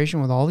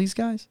arbitration with all these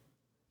guys?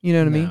 You know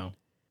what I mean? No.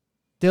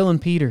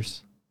 Dylan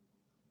Peters.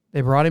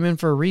 They brought him in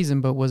for a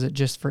reason, but was it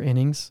just for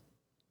innings?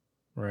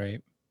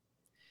 Right.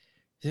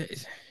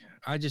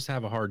 I just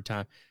have a hard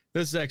time.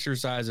 This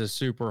exercise is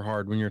super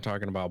hard when you're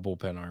talking about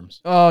bullpen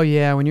arms. Oh,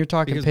 yeah, when you're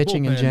talking Because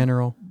pitching in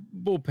general.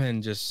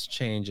 Bullpen just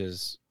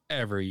changes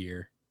every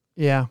year.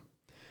 Yeah.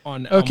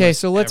 On Okay, almost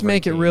so let's every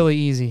make it team. really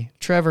easy.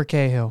 Trevor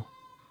Cahill.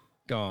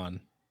 Gone.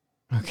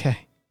 Okay.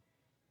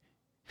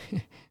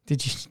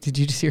 Did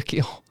you just hear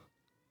Keel?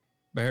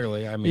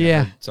 Barely. I mean,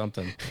 Yeah. I heard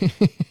something.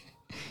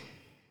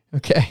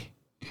 Okay.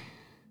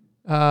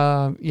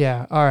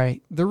 Yeah. All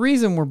right. The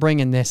reason we're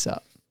bringing this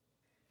up,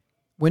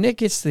 when it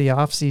gets to the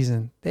off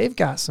season, they've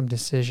got some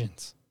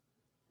decisions.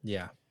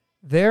 Yeah.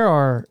 There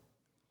are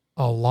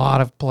a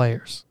lot of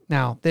players.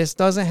 Now, this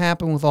doesn't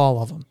happen with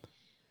all of them,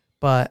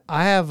 but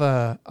I have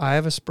a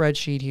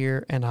spreadsheet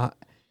here, and I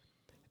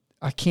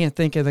can't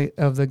think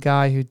of the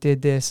guy who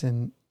did this,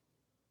 and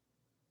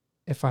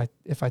if I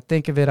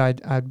think of it,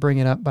 I'd bring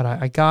it up, but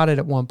I got it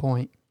at one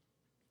point.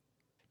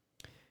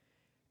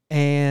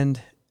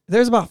 And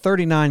there's about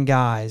 39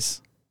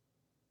 guys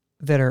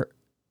that are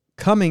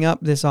coming up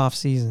this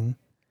offseason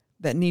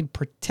that need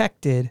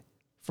protected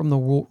from the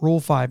Rule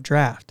 5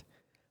 draft,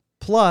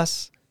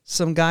 plus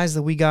some guys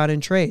that we got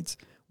in trades.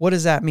 What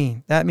does that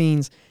mean? That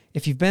means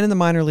if you've been in the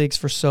minor leagues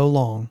for so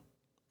long,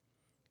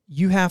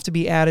 you have to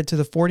be added to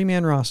the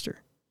 40-man roster,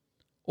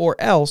 or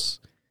else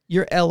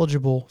you're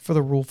eligible for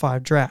the Rule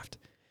 5 draft.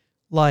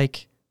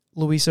 Like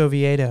Luis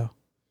Oviedo,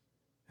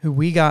 who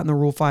we got in the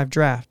Rule 5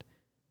 draft.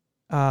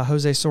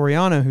 Jose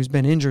Soriano, who's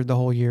been injured the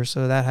whole year,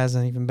 so that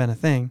hasn't even been a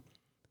thing.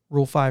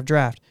 Rule 5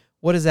 draft.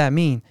 What does that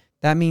mean?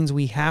 That means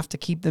we have to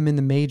keep them in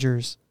the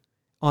majors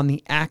on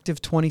the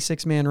active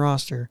 26-man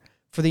roster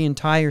for the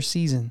entire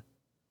season.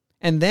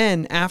 And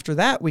then after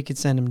that, we could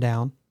send them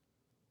down.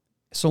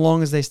 so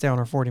long as they stay on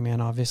our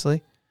 40-man,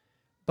 obviously.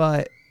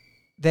 But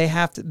they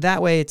have to,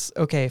 that way it's,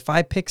 okay, if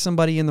I pick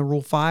somebody in the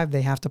Rule 5,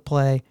 they have to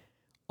play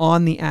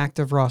on the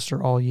active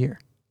roster all year.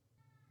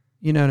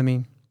 You know what I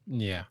mean?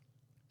 Yeah.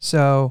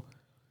 So,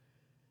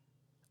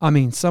 I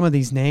mean, some of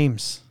these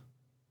names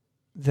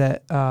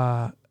that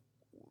are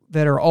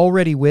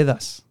already with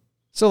us.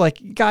 So,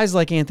 like, guys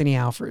like Anthony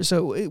Alford.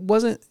 So, it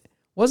wasn't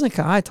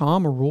Kai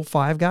Tom a Rule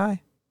 5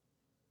 guy?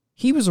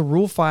 He was a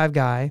Rule 5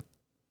 guy.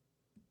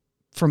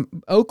 From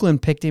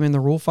Oakland picked him in the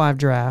Rule 5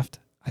 draft,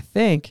 I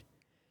think,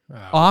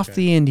 off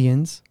the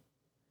Indians.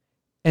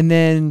 And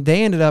then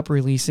they ended up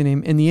releasing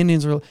him, and the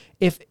Indians were,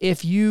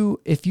 if you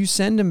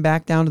send him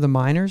back down to the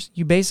minors,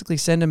 you basically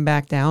send him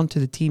back down to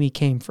the team he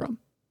came from.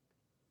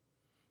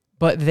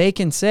 But they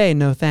can say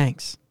no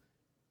thanks.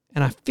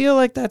 And I feel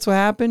like that's what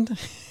happened.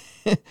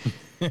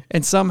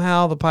 And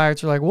somehow the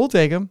Pirates are like, we'll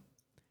take him.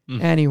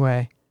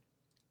 Anyway,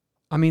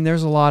 I mean,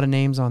 there's a lot of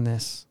names on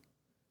this.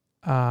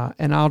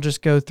 And I'll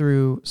just go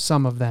through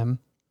some of them.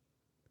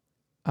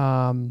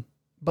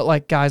 But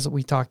like guys that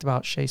we talked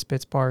about, Shea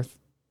Spitzbarth,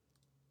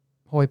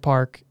 Hoy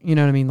Park, you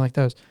know what I mean? Like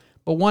those.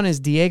 But one is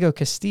Diego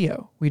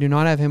Castillo. We do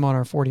not have him on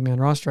our 40-man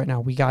roster right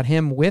now. We got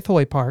him with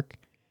Hoy Park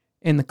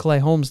in the Clay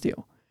Holmes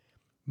deal.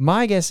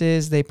 My guess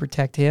is they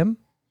protect him.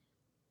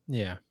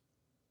 Yeah.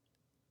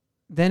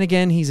 Then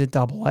again, he's a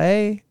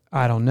AA.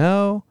 I don't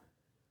know.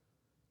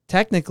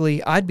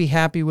 Technically, I'd be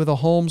happy with a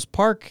Holmes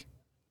Park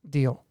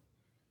deal.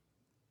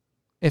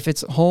 If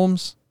it's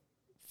Holmes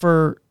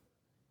for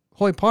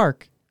Hoy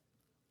Park,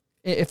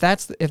 if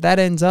that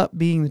ends up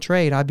being the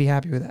trade, I'd be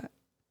happy with that.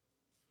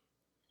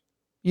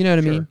 You know what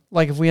I mean?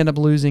 Like if we end up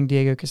losing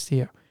Diego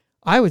Castillo,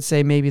 I would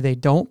say maybe they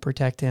don't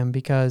protect him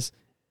because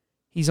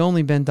he's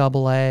only been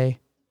AA.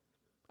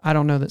 I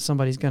don't know that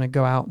somebody's going to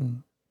go out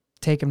and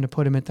take him to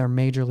put him at their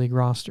major league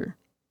roster.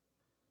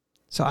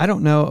 So I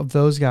don't know of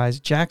those guys.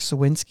 Jack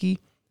Sawinski,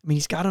 I mean,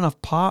 he's got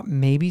enough pop.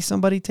 Maybe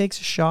somebody takes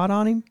a shot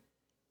on him.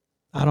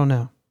 I don't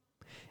know.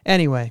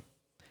 Anyway,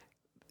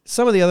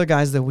 some of the other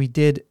guys that we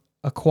did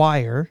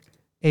acquire,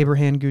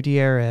 Abraham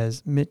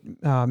Gutierrez,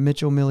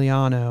 Mitchell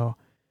Miliano,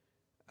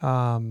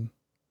 I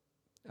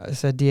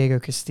said Diego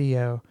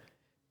Castillo.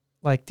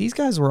 Like, these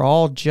guys were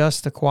all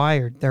just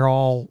acquired. They're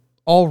all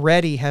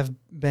already have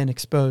been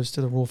exposed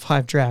to the Rule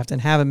 5 draft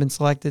and haven't been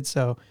selected,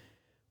 so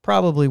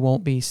probably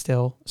won't be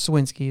still.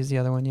 Sawinski is the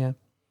other one, yeah.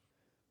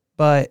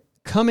 But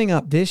coming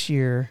up this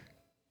year,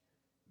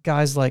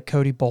 guys like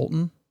Cody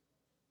Bolton,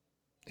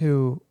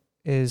 who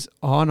is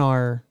on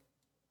our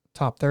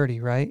top 30,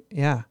 right?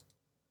 Yeah.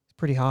 It's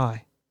pretty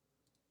high.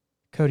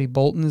 Cody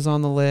Bolton is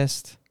on the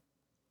list.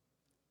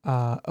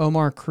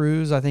 Omar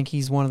Cruz, I think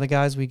he's one of the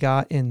guys we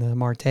got in the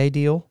Marte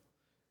deal.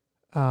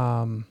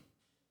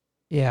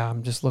 Yeah,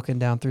 I'm just looking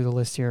down through the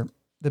list here.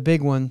 The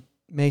big one,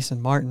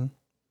 Mason Martin.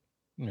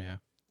 Yeah.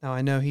 Now,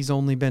 I know he's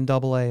only been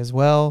AA as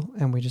well,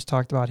 and we just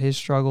talked about his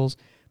struggles.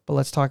 But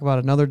let's talk about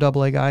another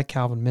AA guy,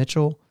 Calvin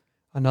Mitchell.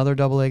 Another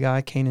AA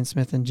guy, Kanan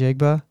Smith and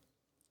Jigba.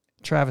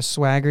 Travis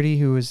Swaggerty,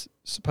 who is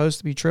supposed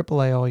to be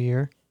AAA all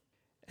year.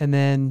 And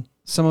then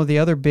some of the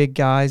other big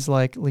guys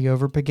like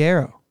Liover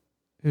Peguero,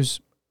 who's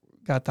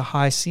got the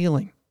high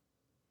ceiling.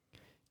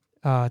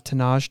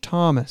 Tanaj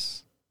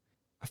Thomas.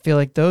 I feel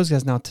like those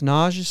guys. Now,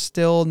 Tanaj is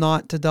still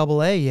not to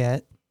AA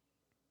yet.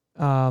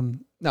 No,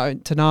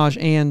 Tanaj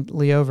and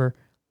Liover.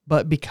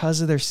 But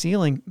because of their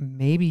ceiling,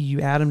 maybe you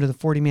add them to the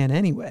 40-man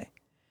anyway.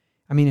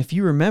 I mean, if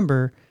you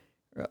remember,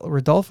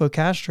 Rodolfo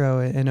Castro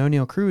and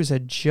O'Neal Cruz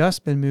had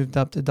just been moved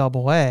up to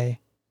AA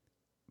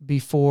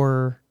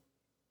before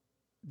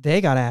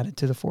they got added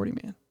to the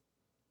 40-man.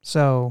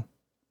 So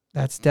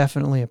that's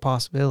definitely a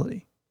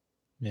possibility.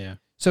 Yeah.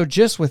 So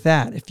just with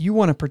that, if you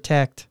want to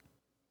protect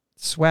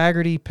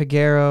Swaggerty,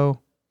 Peguero,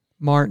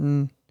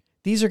 Martin,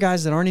 these are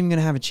guys that aren't even going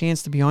to have a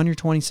chance to be on your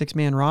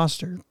 26-man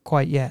roster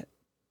quite yet.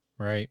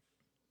 Right.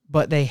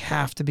 But they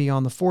have to be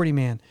on the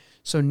 40-man.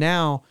 So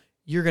now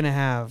you're going to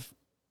have,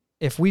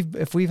 if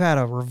we've had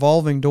a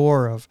revolving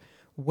door of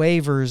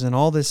waivers and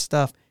all this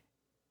stuff,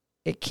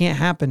 it can't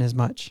happen as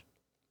much.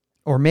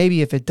 Or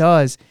maybe if it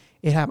does,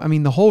 I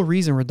mean, the whole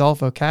reason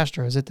Rodolfo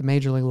Castro is at the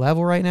major league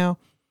level right now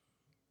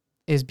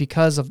is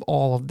because of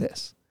all of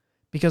this.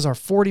 Because our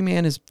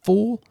 40-man is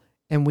full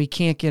and we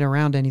can't get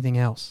around anything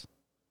else.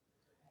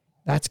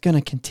 That's going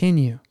to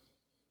continue.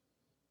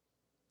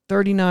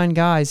 39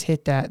 guys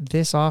hit that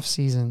this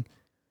offseason,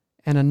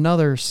 and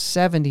another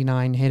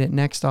 79 hit it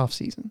next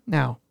offseason.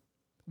 Now,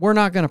 we're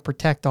not going to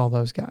protect all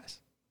those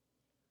guys,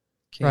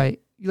 right?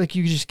 Like,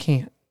 you just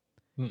can't.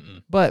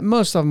 Mm-mm. But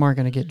most of them aren't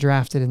going to get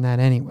drafted in that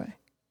anyway.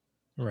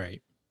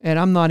 Right. And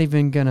I'm not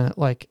even going to,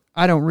 like,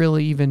 I don't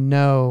really even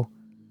know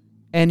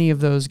any of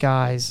those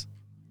guys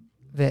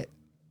that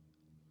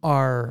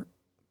are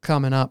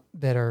coming up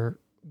that are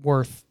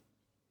worth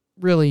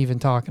really even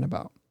talking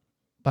about.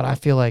 But I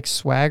feel like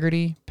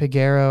Swaggerty,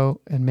 Peguero,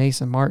 and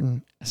Mason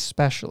Martin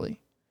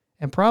especially,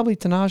 and probably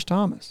Tanaj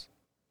Thomas,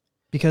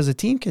 because a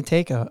team can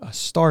take a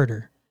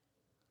starter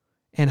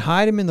and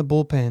hide him in the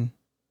bullpen.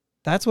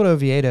 That's what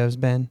Oviedo's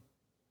been.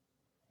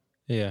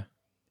 Yeah.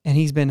 And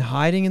he's been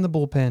hiding in the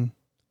bullpen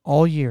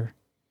all year,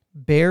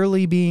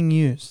 barely being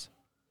used.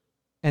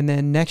 And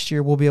then next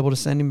year we'll be able to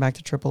send him back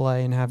to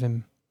AAA and have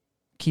him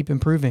keep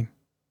improving.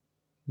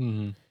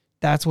 Mm-hmm.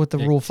 That's what the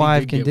Rule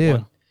 5 can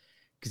do.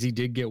 Because he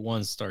did get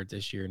one start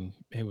this year, and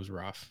it was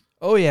rough.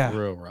 Oh, yeah.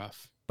 Real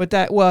rough. But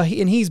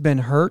he's been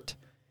hurt,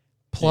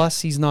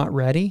 plus he's not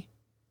ready.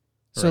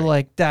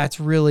 So, that's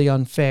really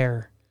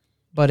unfair.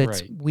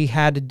 But we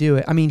had to do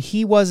it. I mean,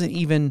 he wasn't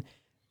even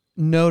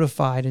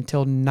notified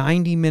until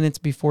 90 minutes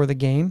before the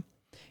game.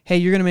 Hey,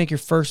 you're going to make your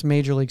first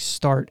major league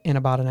start in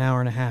about an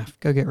hour and a half.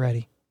 Go get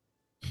ready.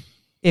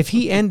 If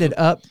he ended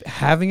up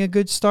having a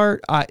good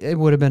start, it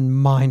would have been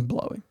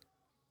mind-blowing.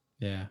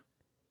 Yeah.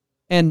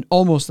 And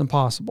almost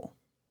impossible.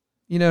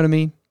 You know what I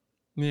mean?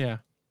 Yeah.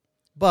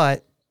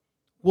 But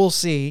we'll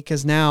see,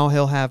 because now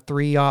he'll have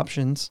 3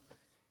 options,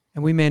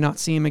 and we may not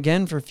see him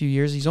again for a few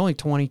years. He's only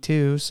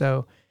 22,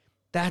 so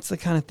that's the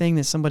kind of thing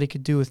that somebody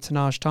could do with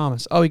Tanaj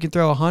Thomas. Oh, he can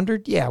throw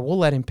 100? Yeah, we'll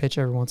let him pitch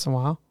every once in a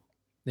while.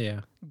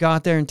 Yeah. Go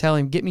out there and tell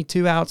him, get me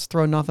 2 outs,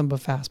 throw nothing but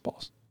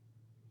fastballs.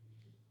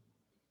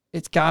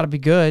 It's got to be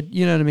good.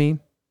 You know what I mean?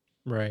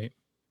 Right.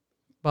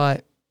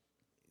 But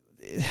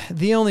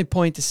the only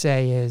point to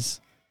say is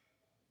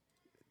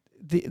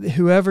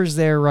whoever's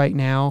there right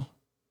now,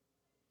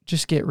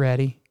 just get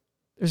ready.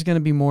 There's going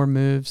to be more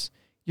moves.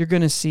 You're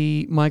going to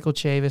see Michael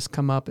Chavis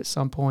come up at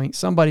some point.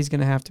 Somebody's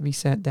going to have to be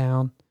sent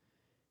down.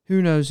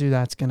 Who knows who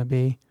that's going to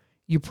be?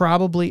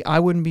 I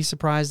wouldn't be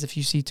surprised if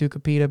you see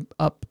Tucupita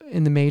up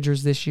in the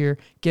majors this year.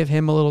 Give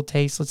him a little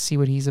taste. Let's see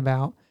what he's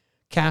about.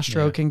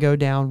 Castro can go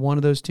down. One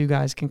of those 2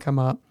 guys can come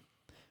up.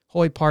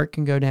 Hoy Park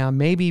can go down.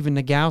 Maybe even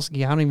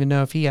Nogowski. I don't even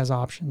know if he has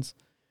options.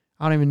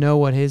 I don't even know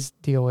what his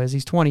deal is.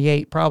 He's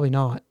 28. Probably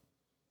not.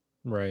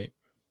 Right.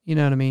 You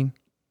know what I mean?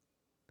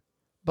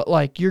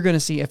 But, you're going to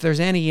see, if there's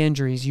any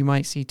injuries, you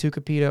might see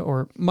Tucupita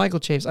or Michael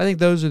Chavis. I think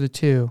those are the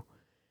 2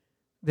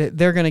 that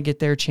they're going to get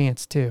their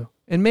chance, too.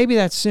 And maybe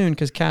that's soon,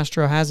 because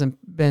Castro hasn't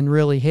been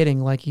really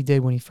hitting like he did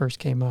when he first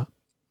came up.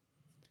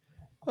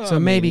 So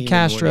maybe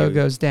Castro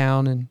goes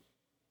down. And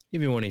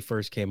even when he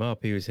first came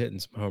up, he was hitting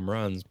some home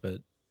runs.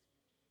 But,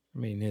 I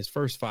mean, his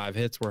first 5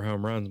 hits were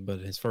home runs, but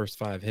his first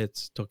 5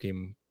 hits took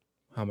him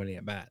how many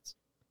at-bats?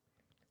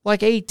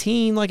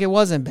 18, it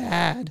wasn't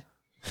bad.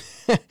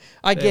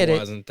 I get it. It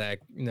wasn't that,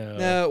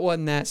 No, it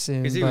wasn't that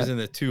soon. Because he was in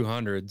the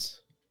 200s,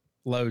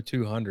 low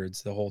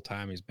 200s the whole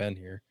time he's been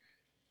here.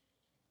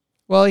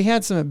 Well, he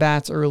had some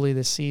at-bats early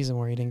this season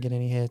where he didn't get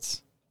any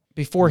hits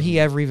before he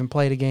ever even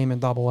played a game in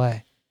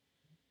Double-A.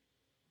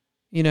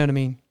 You know what I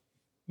mean?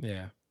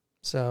 Yeah.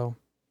 So,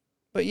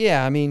 but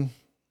yeah, I mean,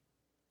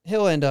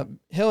 he'll end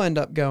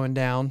up going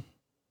down,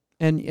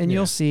 and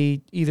you'll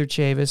see either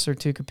Chavis or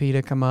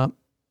Tucupita come up,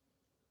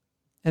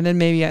 and then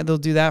maybe they'll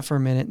do that for a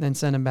minute and then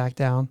send him back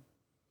down.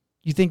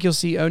 You think you'll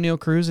see O'Neal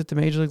Cruz at the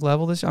major league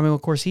level this year? I mean,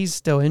 of course, he's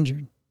still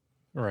injured.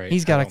 Right.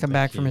 He's got to come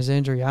back from his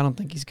injury. I don't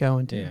think he's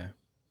going to. Yeah.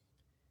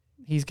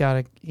 He's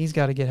got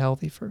to get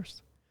healthy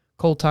first.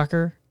 Cole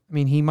Tucker, I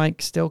mean, he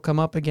might still come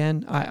up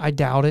again. I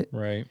doubt it.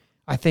 Right.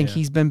 I think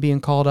he's been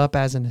being called up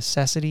as a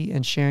necessity,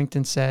 and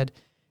Sherrington said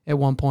at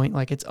one point,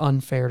 it's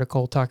unfair to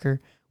Cole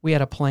Tucker. We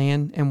had a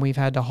plan, and we've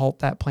had to halt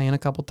that plan a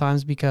couple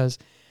times because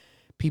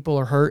people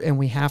are hurt, and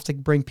we have to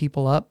bring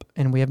people up,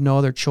 and we have no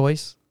other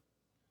choice.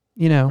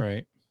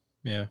 Right.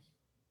 Yeah.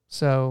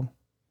 So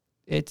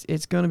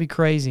it's going to be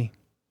crazy.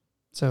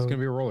 So it's going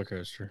to be a roller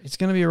coaster. It's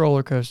going to be a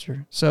roller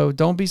coaster. So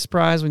don't be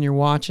surprised when you're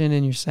watching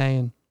and you're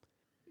saying,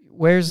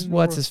 where's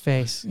what's his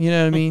face? You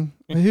know what I mean?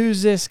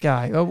 Who's this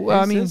guy? Oh,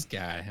 well, this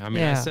guy? I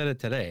mean, I said it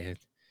today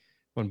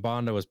when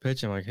Banda was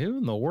pitching. I'm like, who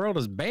in the world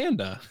is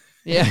Banda?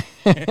 Yeah.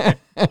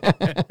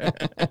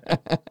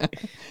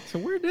 So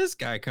where'd this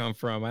guy come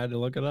from? I had to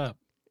look it up.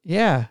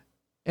 Yeah.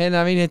 And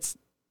I mean,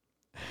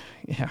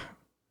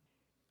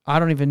 I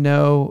don't even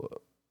know.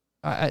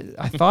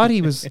 I thought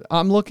he was,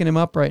 I'm looking him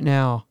up right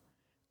now.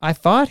 I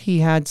thought he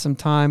had some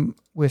time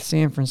with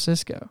San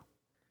Francisco,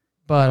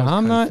 but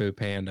I'm not. Kung Fu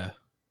Panda.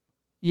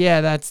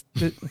 Yeah, that's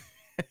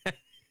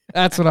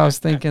what I was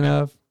thinking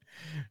of.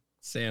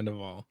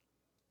 Sandoval.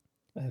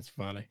 That's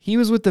funny. He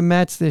was with the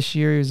Mets this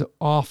year. He was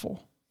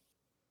awful.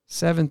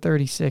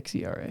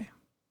 7.36 ERA.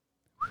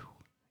 Whew.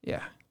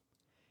 Yeah.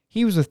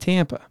 He was with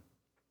Tampa.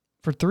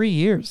 For 3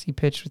 years he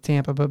pitched with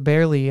Tampa, but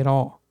barely at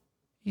all.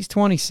 He's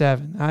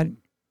 27.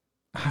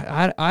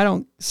 I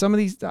don't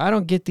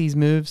get these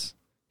moves.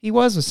 He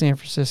was with San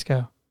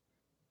Francisco.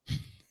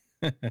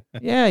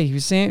 Yeah, he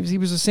was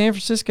with San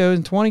Francisco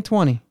in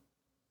 2020.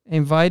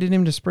 Invited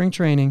him to spring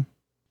training.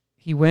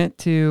 He went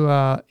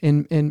to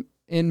in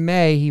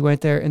May. He went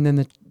there, and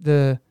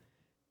then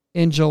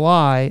in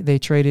July they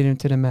traded him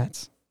to the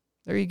Mets.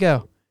 There you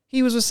go.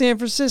 He was with San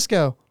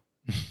Francisco.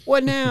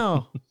 What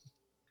now?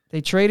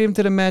 They traded him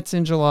to the Mets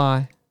in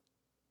July,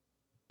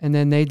 and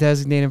then they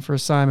designate him for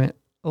assignment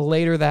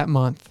later that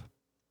month.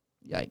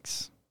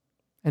 Yikes.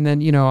 And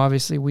then,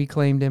 obviously we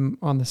claimed him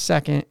on the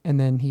 2nd, and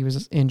then he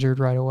was injured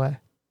right away.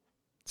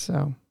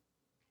 So,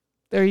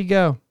 there you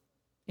go.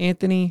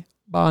 Anthony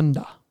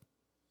Banda.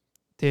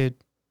 Dude.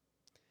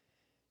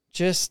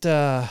 Just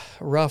a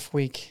rough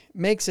week.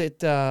 Makes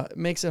it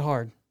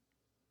hard.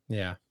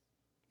 Yeah.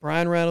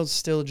 Brian Reynolds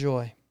still a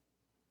joy.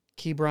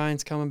 Key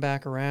Bryant's coming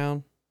back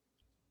around.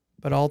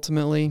 But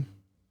ultimately,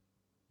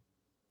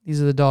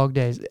 these are the dog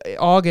days.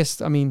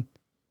 August, I mean,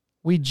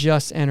 we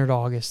just entered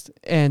August.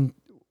 And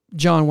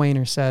John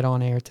Wayner said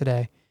on air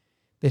today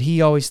that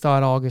he always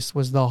thought August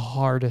was the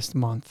hardest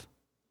month.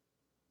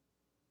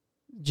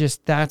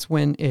 Just that's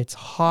when it's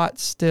hot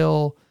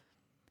still,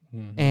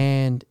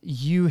 and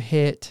you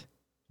hit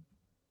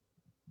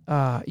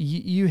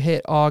you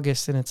hit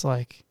August, and it's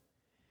like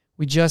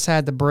we just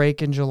had the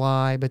break in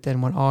July, but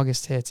then when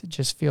August hits, it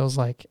just feels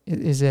like,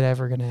 is it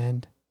ever going to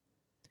end?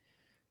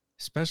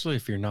 Especially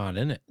if you're not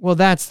in it. Well,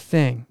 that's the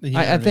thing.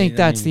 Yeah, I think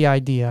that's the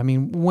idea. I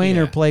mean,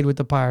 Wayner played with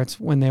the Pirates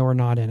when they were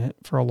not in it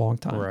for a long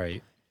time.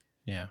 Right.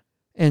 Yeah.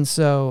 And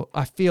so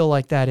I feel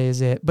like that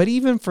is it. But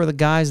even for the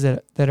guys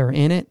that are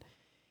in it,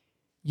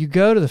 you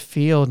go to the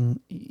field and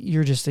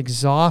you're just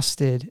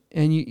exhausted,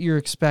 and you're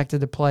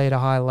expected to play at a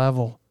high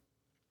level.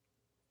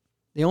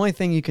 The only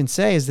thing you can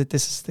say is that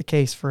this is the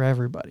case for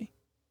everybody.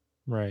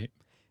 Right.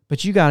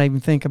 But you got to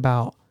even think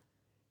about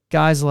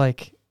guys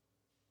like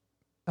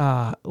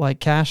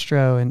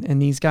Castro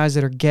and these guys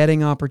that are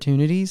getting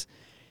opportunities.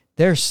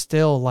 They're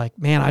still like,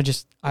 man,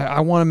 I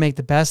want to make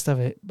the best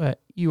of it.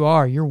 But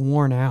you're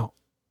worn out.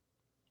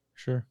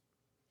 Sure.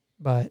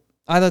 But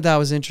I thought that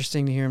was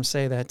interesting to hear him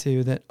say that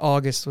too, that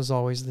August was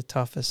always the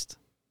toughest.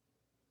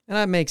 And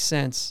that makes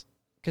sense.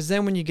 Because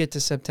then when you get to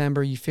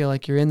September, you feel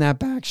like you're in that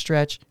back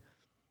stretch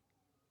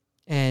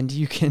and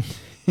you can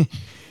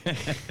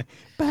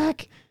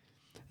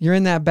you're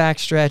in that back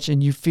stretch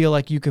and you feel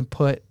like you can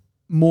put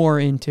more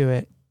into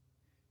it.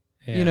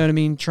 Yeah. You know what I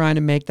mean? Trying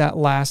to make that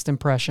last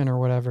impression or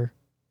whatever.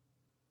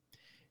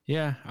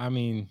 Yeah. I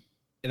mean,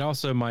 it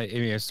also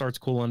it starts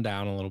cooling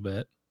down a little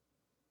bit.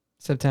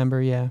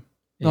 September, yeah.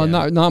 No,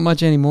 not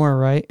much anymore,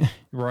 right?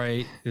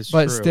 Right.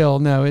 But true. Still,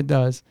 no, it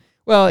does.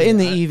 Well, in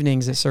the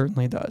evenings, it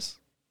certainly does.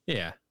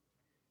 Yeah.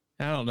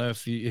 I don't know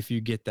if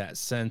you get that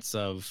sense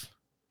of,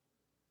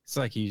 it's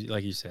like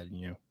you said,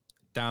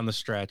 down the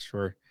stretch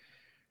or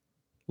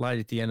light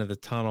at the end of the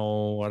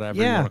tunnel,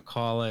 whatever you want to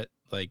call it.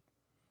 Like,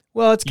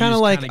 well, it's kind of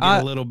like get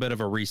a little bit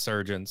of a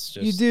resurgence.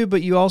 You do,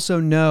 but you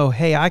also know,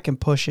 hey, I can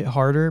push it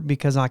harder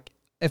because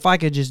if I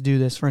could just do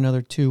this for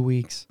another 2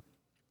 weeks,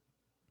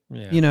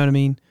 you know what I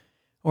mean?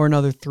 Or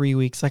another 3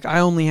 weeks. Like, I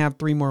only have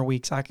 3 more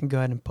weeks. I can go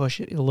ahead and push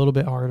it a little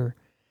bit harder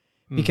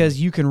because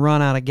you can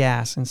run out of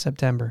gas in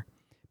September.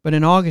 But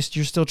in August,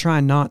 you're still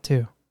trying not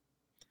to.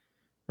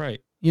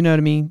 Right. You know what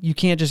I mean? You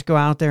can't just go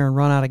out there and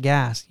run out of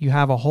gas. You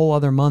have a whole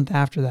other month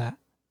after that.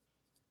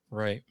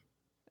 Right.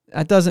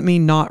 That doesn't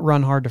mean not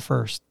run hard to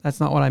first. That's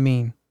not what I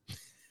mean.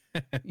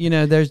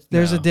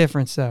 There's a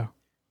difference, though.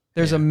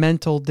 There's a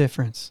mental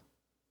difference.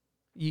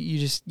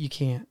 You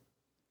can't.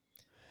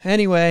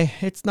 Anyway,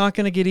 it's not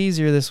going to get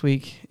easier this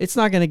week. It's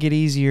not going to get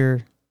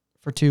easier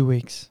for 2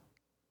 weeks.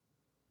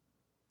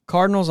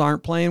 Cardinals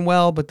aren't playing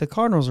well, but the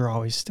Cardinals are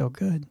always still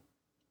good.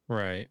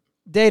 Right.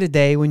 Day to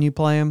day, when you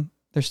play them,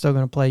 they're still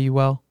going to play you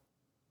well.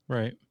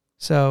 Right.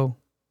 So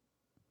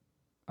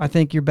I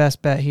think your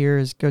best bet here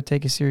is go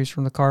take a series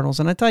from the Cardinals.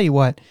 And I tell you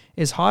what,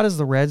 as hot as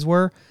the Reds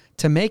were,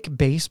 to make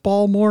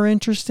baseball more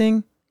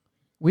interesting,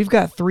 we've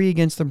got 3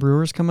 against the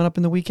Brewers coming up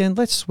in the weekend.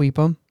 Let's sweep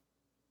them.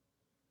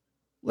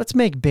 Let's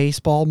make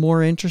baseball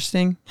more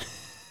interesting.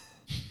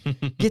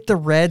 Get the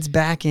Reds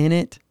back in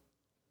it.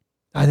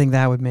 I think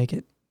that would make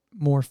it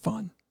more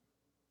fun.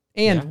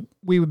 And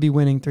we would be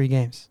winning 3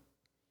 games.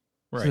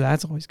 Right. So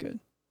that's always good.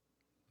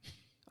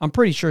 I'm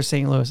pretty sure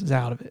St. Louis is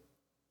out of it.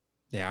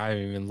 Yeah, I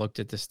haven't even looked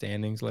at the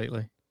standings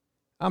lately.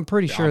 I'm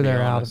pretty sure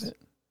they're out of it.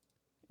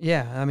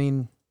 Yeah, I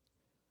mean,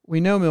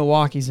 we know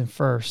Milwaukee's in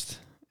first,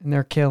 and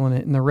they're killing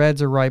it, and the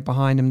Reds are right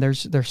behind them.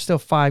 They're still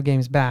 5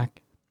 games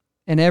back.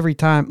 And every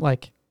time,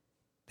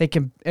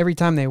 every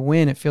time they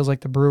win, it feels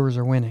like the Brewers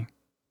are winning.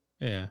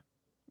 Yeah.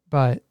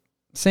 But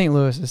St.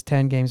 Louis is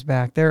 10 games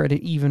back. They're at an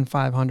even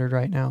 500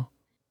 right now.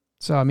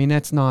 So, I mean,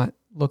 that's not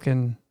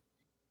looking,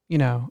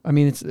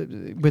 it's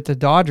with the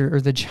Dodgers or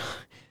the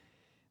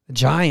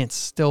Giants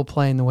still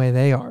playing the way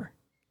they are.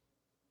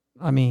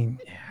 I mean,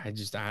 I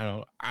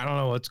don't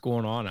know what's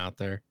going on out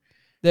there.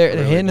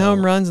 They're hitting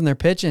home runs and they're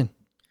pitching.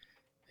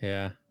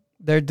 Yeah.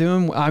 They're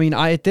doing,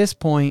 at this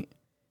point,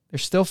 they're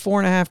still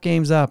 4.5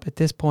 games up. At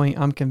this point,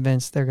 I'm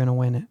convinced they're going to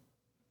win it.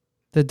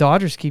 The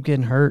Dodgers keep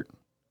getting hurt.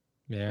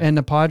 Yeah. And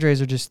the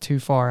Padres are just too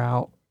far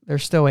out. They're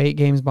still 8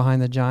 games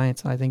behind the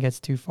Giants. I think it's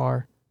too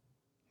far.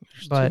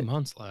 There's 2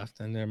 months left,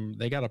 and then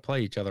they got to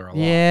play each other a lot.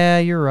 Yeah,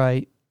 you're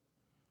right.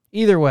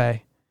 Either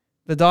way,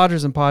 the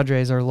Dodgers and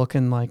Padres are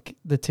looking like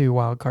the 2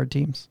 wild card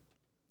teams.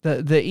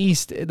 The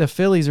East, the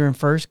Phillies are in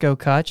first, go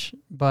Kutch,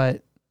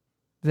 but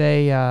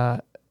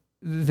them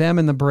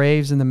and the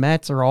Braves and the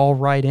Mets are all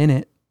right in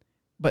it.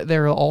 But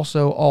they're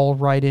also all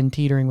right in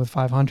teetering with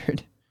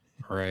 500.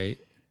 Right.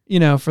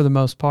 For the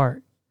most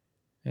part.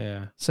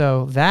 Yeah.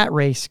 So that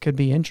race could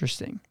be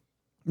interesting.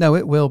 No,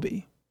 it will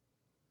be.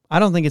 I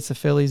don't think it's the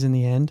Phillies in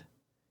the end.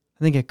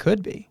 I think it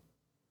could be.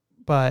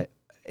 But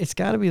it's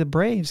got to be the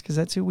Braves because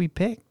that's who we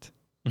picked.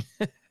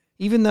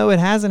 Even though it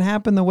hasn't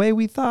happened the way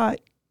we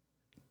thought.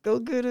 Go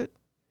get it.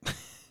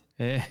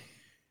 Eh.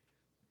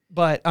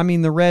 But, I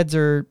mean, the Reds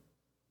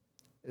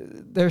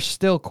they're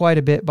still quite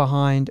a bit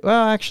behind.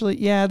 Well, actually,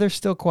 yeah, they're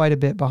still quite a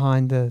bit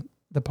behind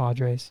the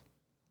Padres.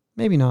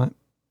 Maybe not.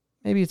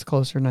 Maybe it's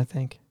closer than I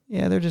think.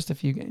 Yeah, they're just a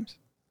few games.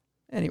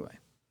 Anyway,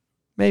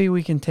 maybe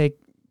we can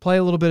play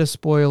a little bit of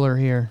spoiler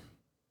here.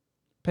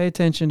 Pay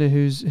attention to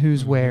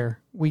who's where.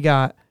 We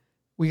got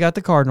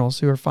the Cardinals,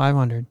 who are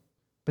 500,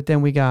 but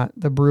then we got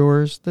the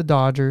Brewers, the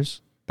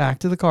Dodgers, back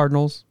to the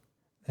Cardinals,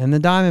 then the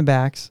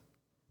Diamondbacks,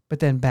 but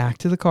then back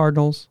to the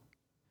Cardinals.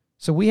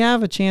 So we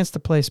have a chance to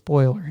play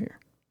spoiler here.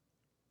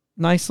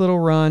 Nice little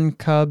run,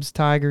 Cubs,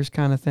 Tigers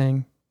kind of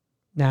thing.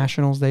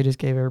 Nationals, they just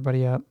gave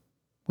everybody up.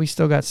 We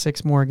still got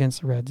 6 more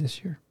against the Reds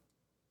this year.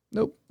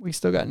 Nope, we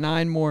still got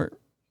 9 more.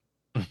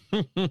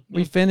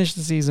 We finished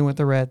the season with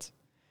the Reds.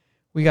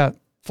 We got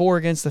 4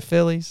 against the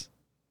Phillies.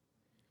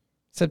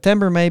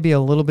 September may be a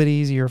little bit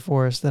easier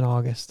for us than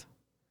August.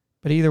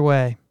 But either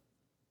way,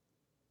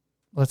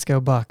 let's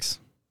go Bucks.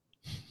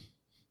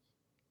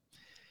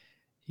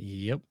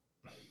 Yep.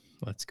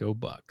 Let's go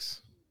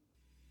Bucks.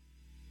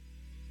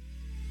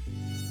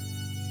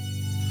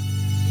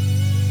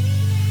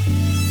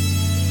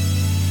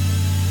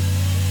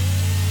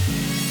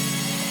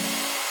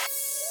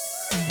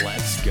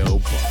 Let's go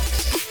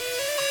Bucks.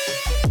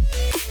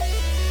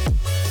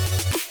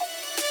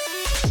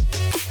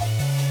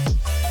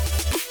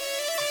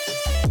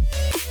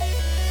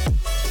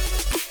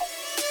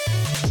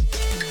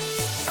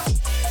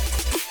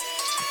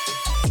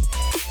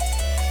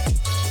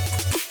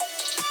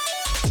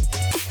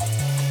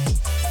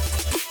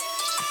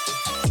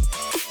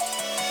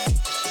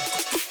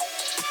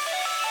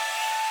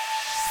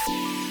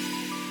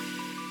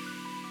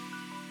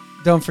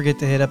 Don't forget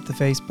to hit up the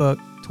Facebook,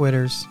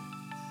 Twitters,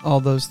 all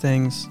those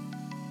things.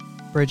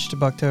 Bridge to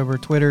Bucktober.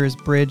 Twitter is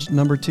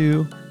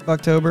bridge2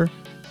 Bucktober.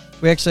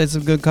 We actually had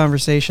some good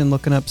conversation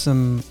looking up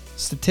some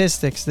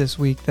statistics this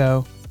week,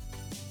 though,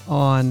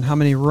 on how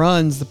many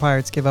runs the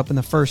Pirates give up in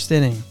the first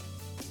inning.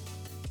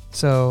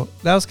 So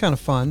that was kind of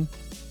fun.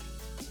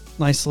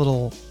 Nice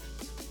little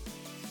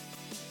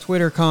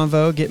Twitter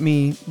convo. Get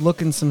me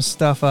looking some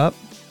stuff up.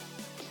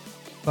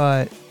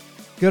 But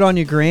good on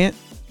you, Grant.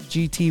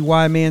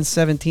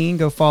 GTYman17.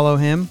 Go follow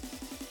him.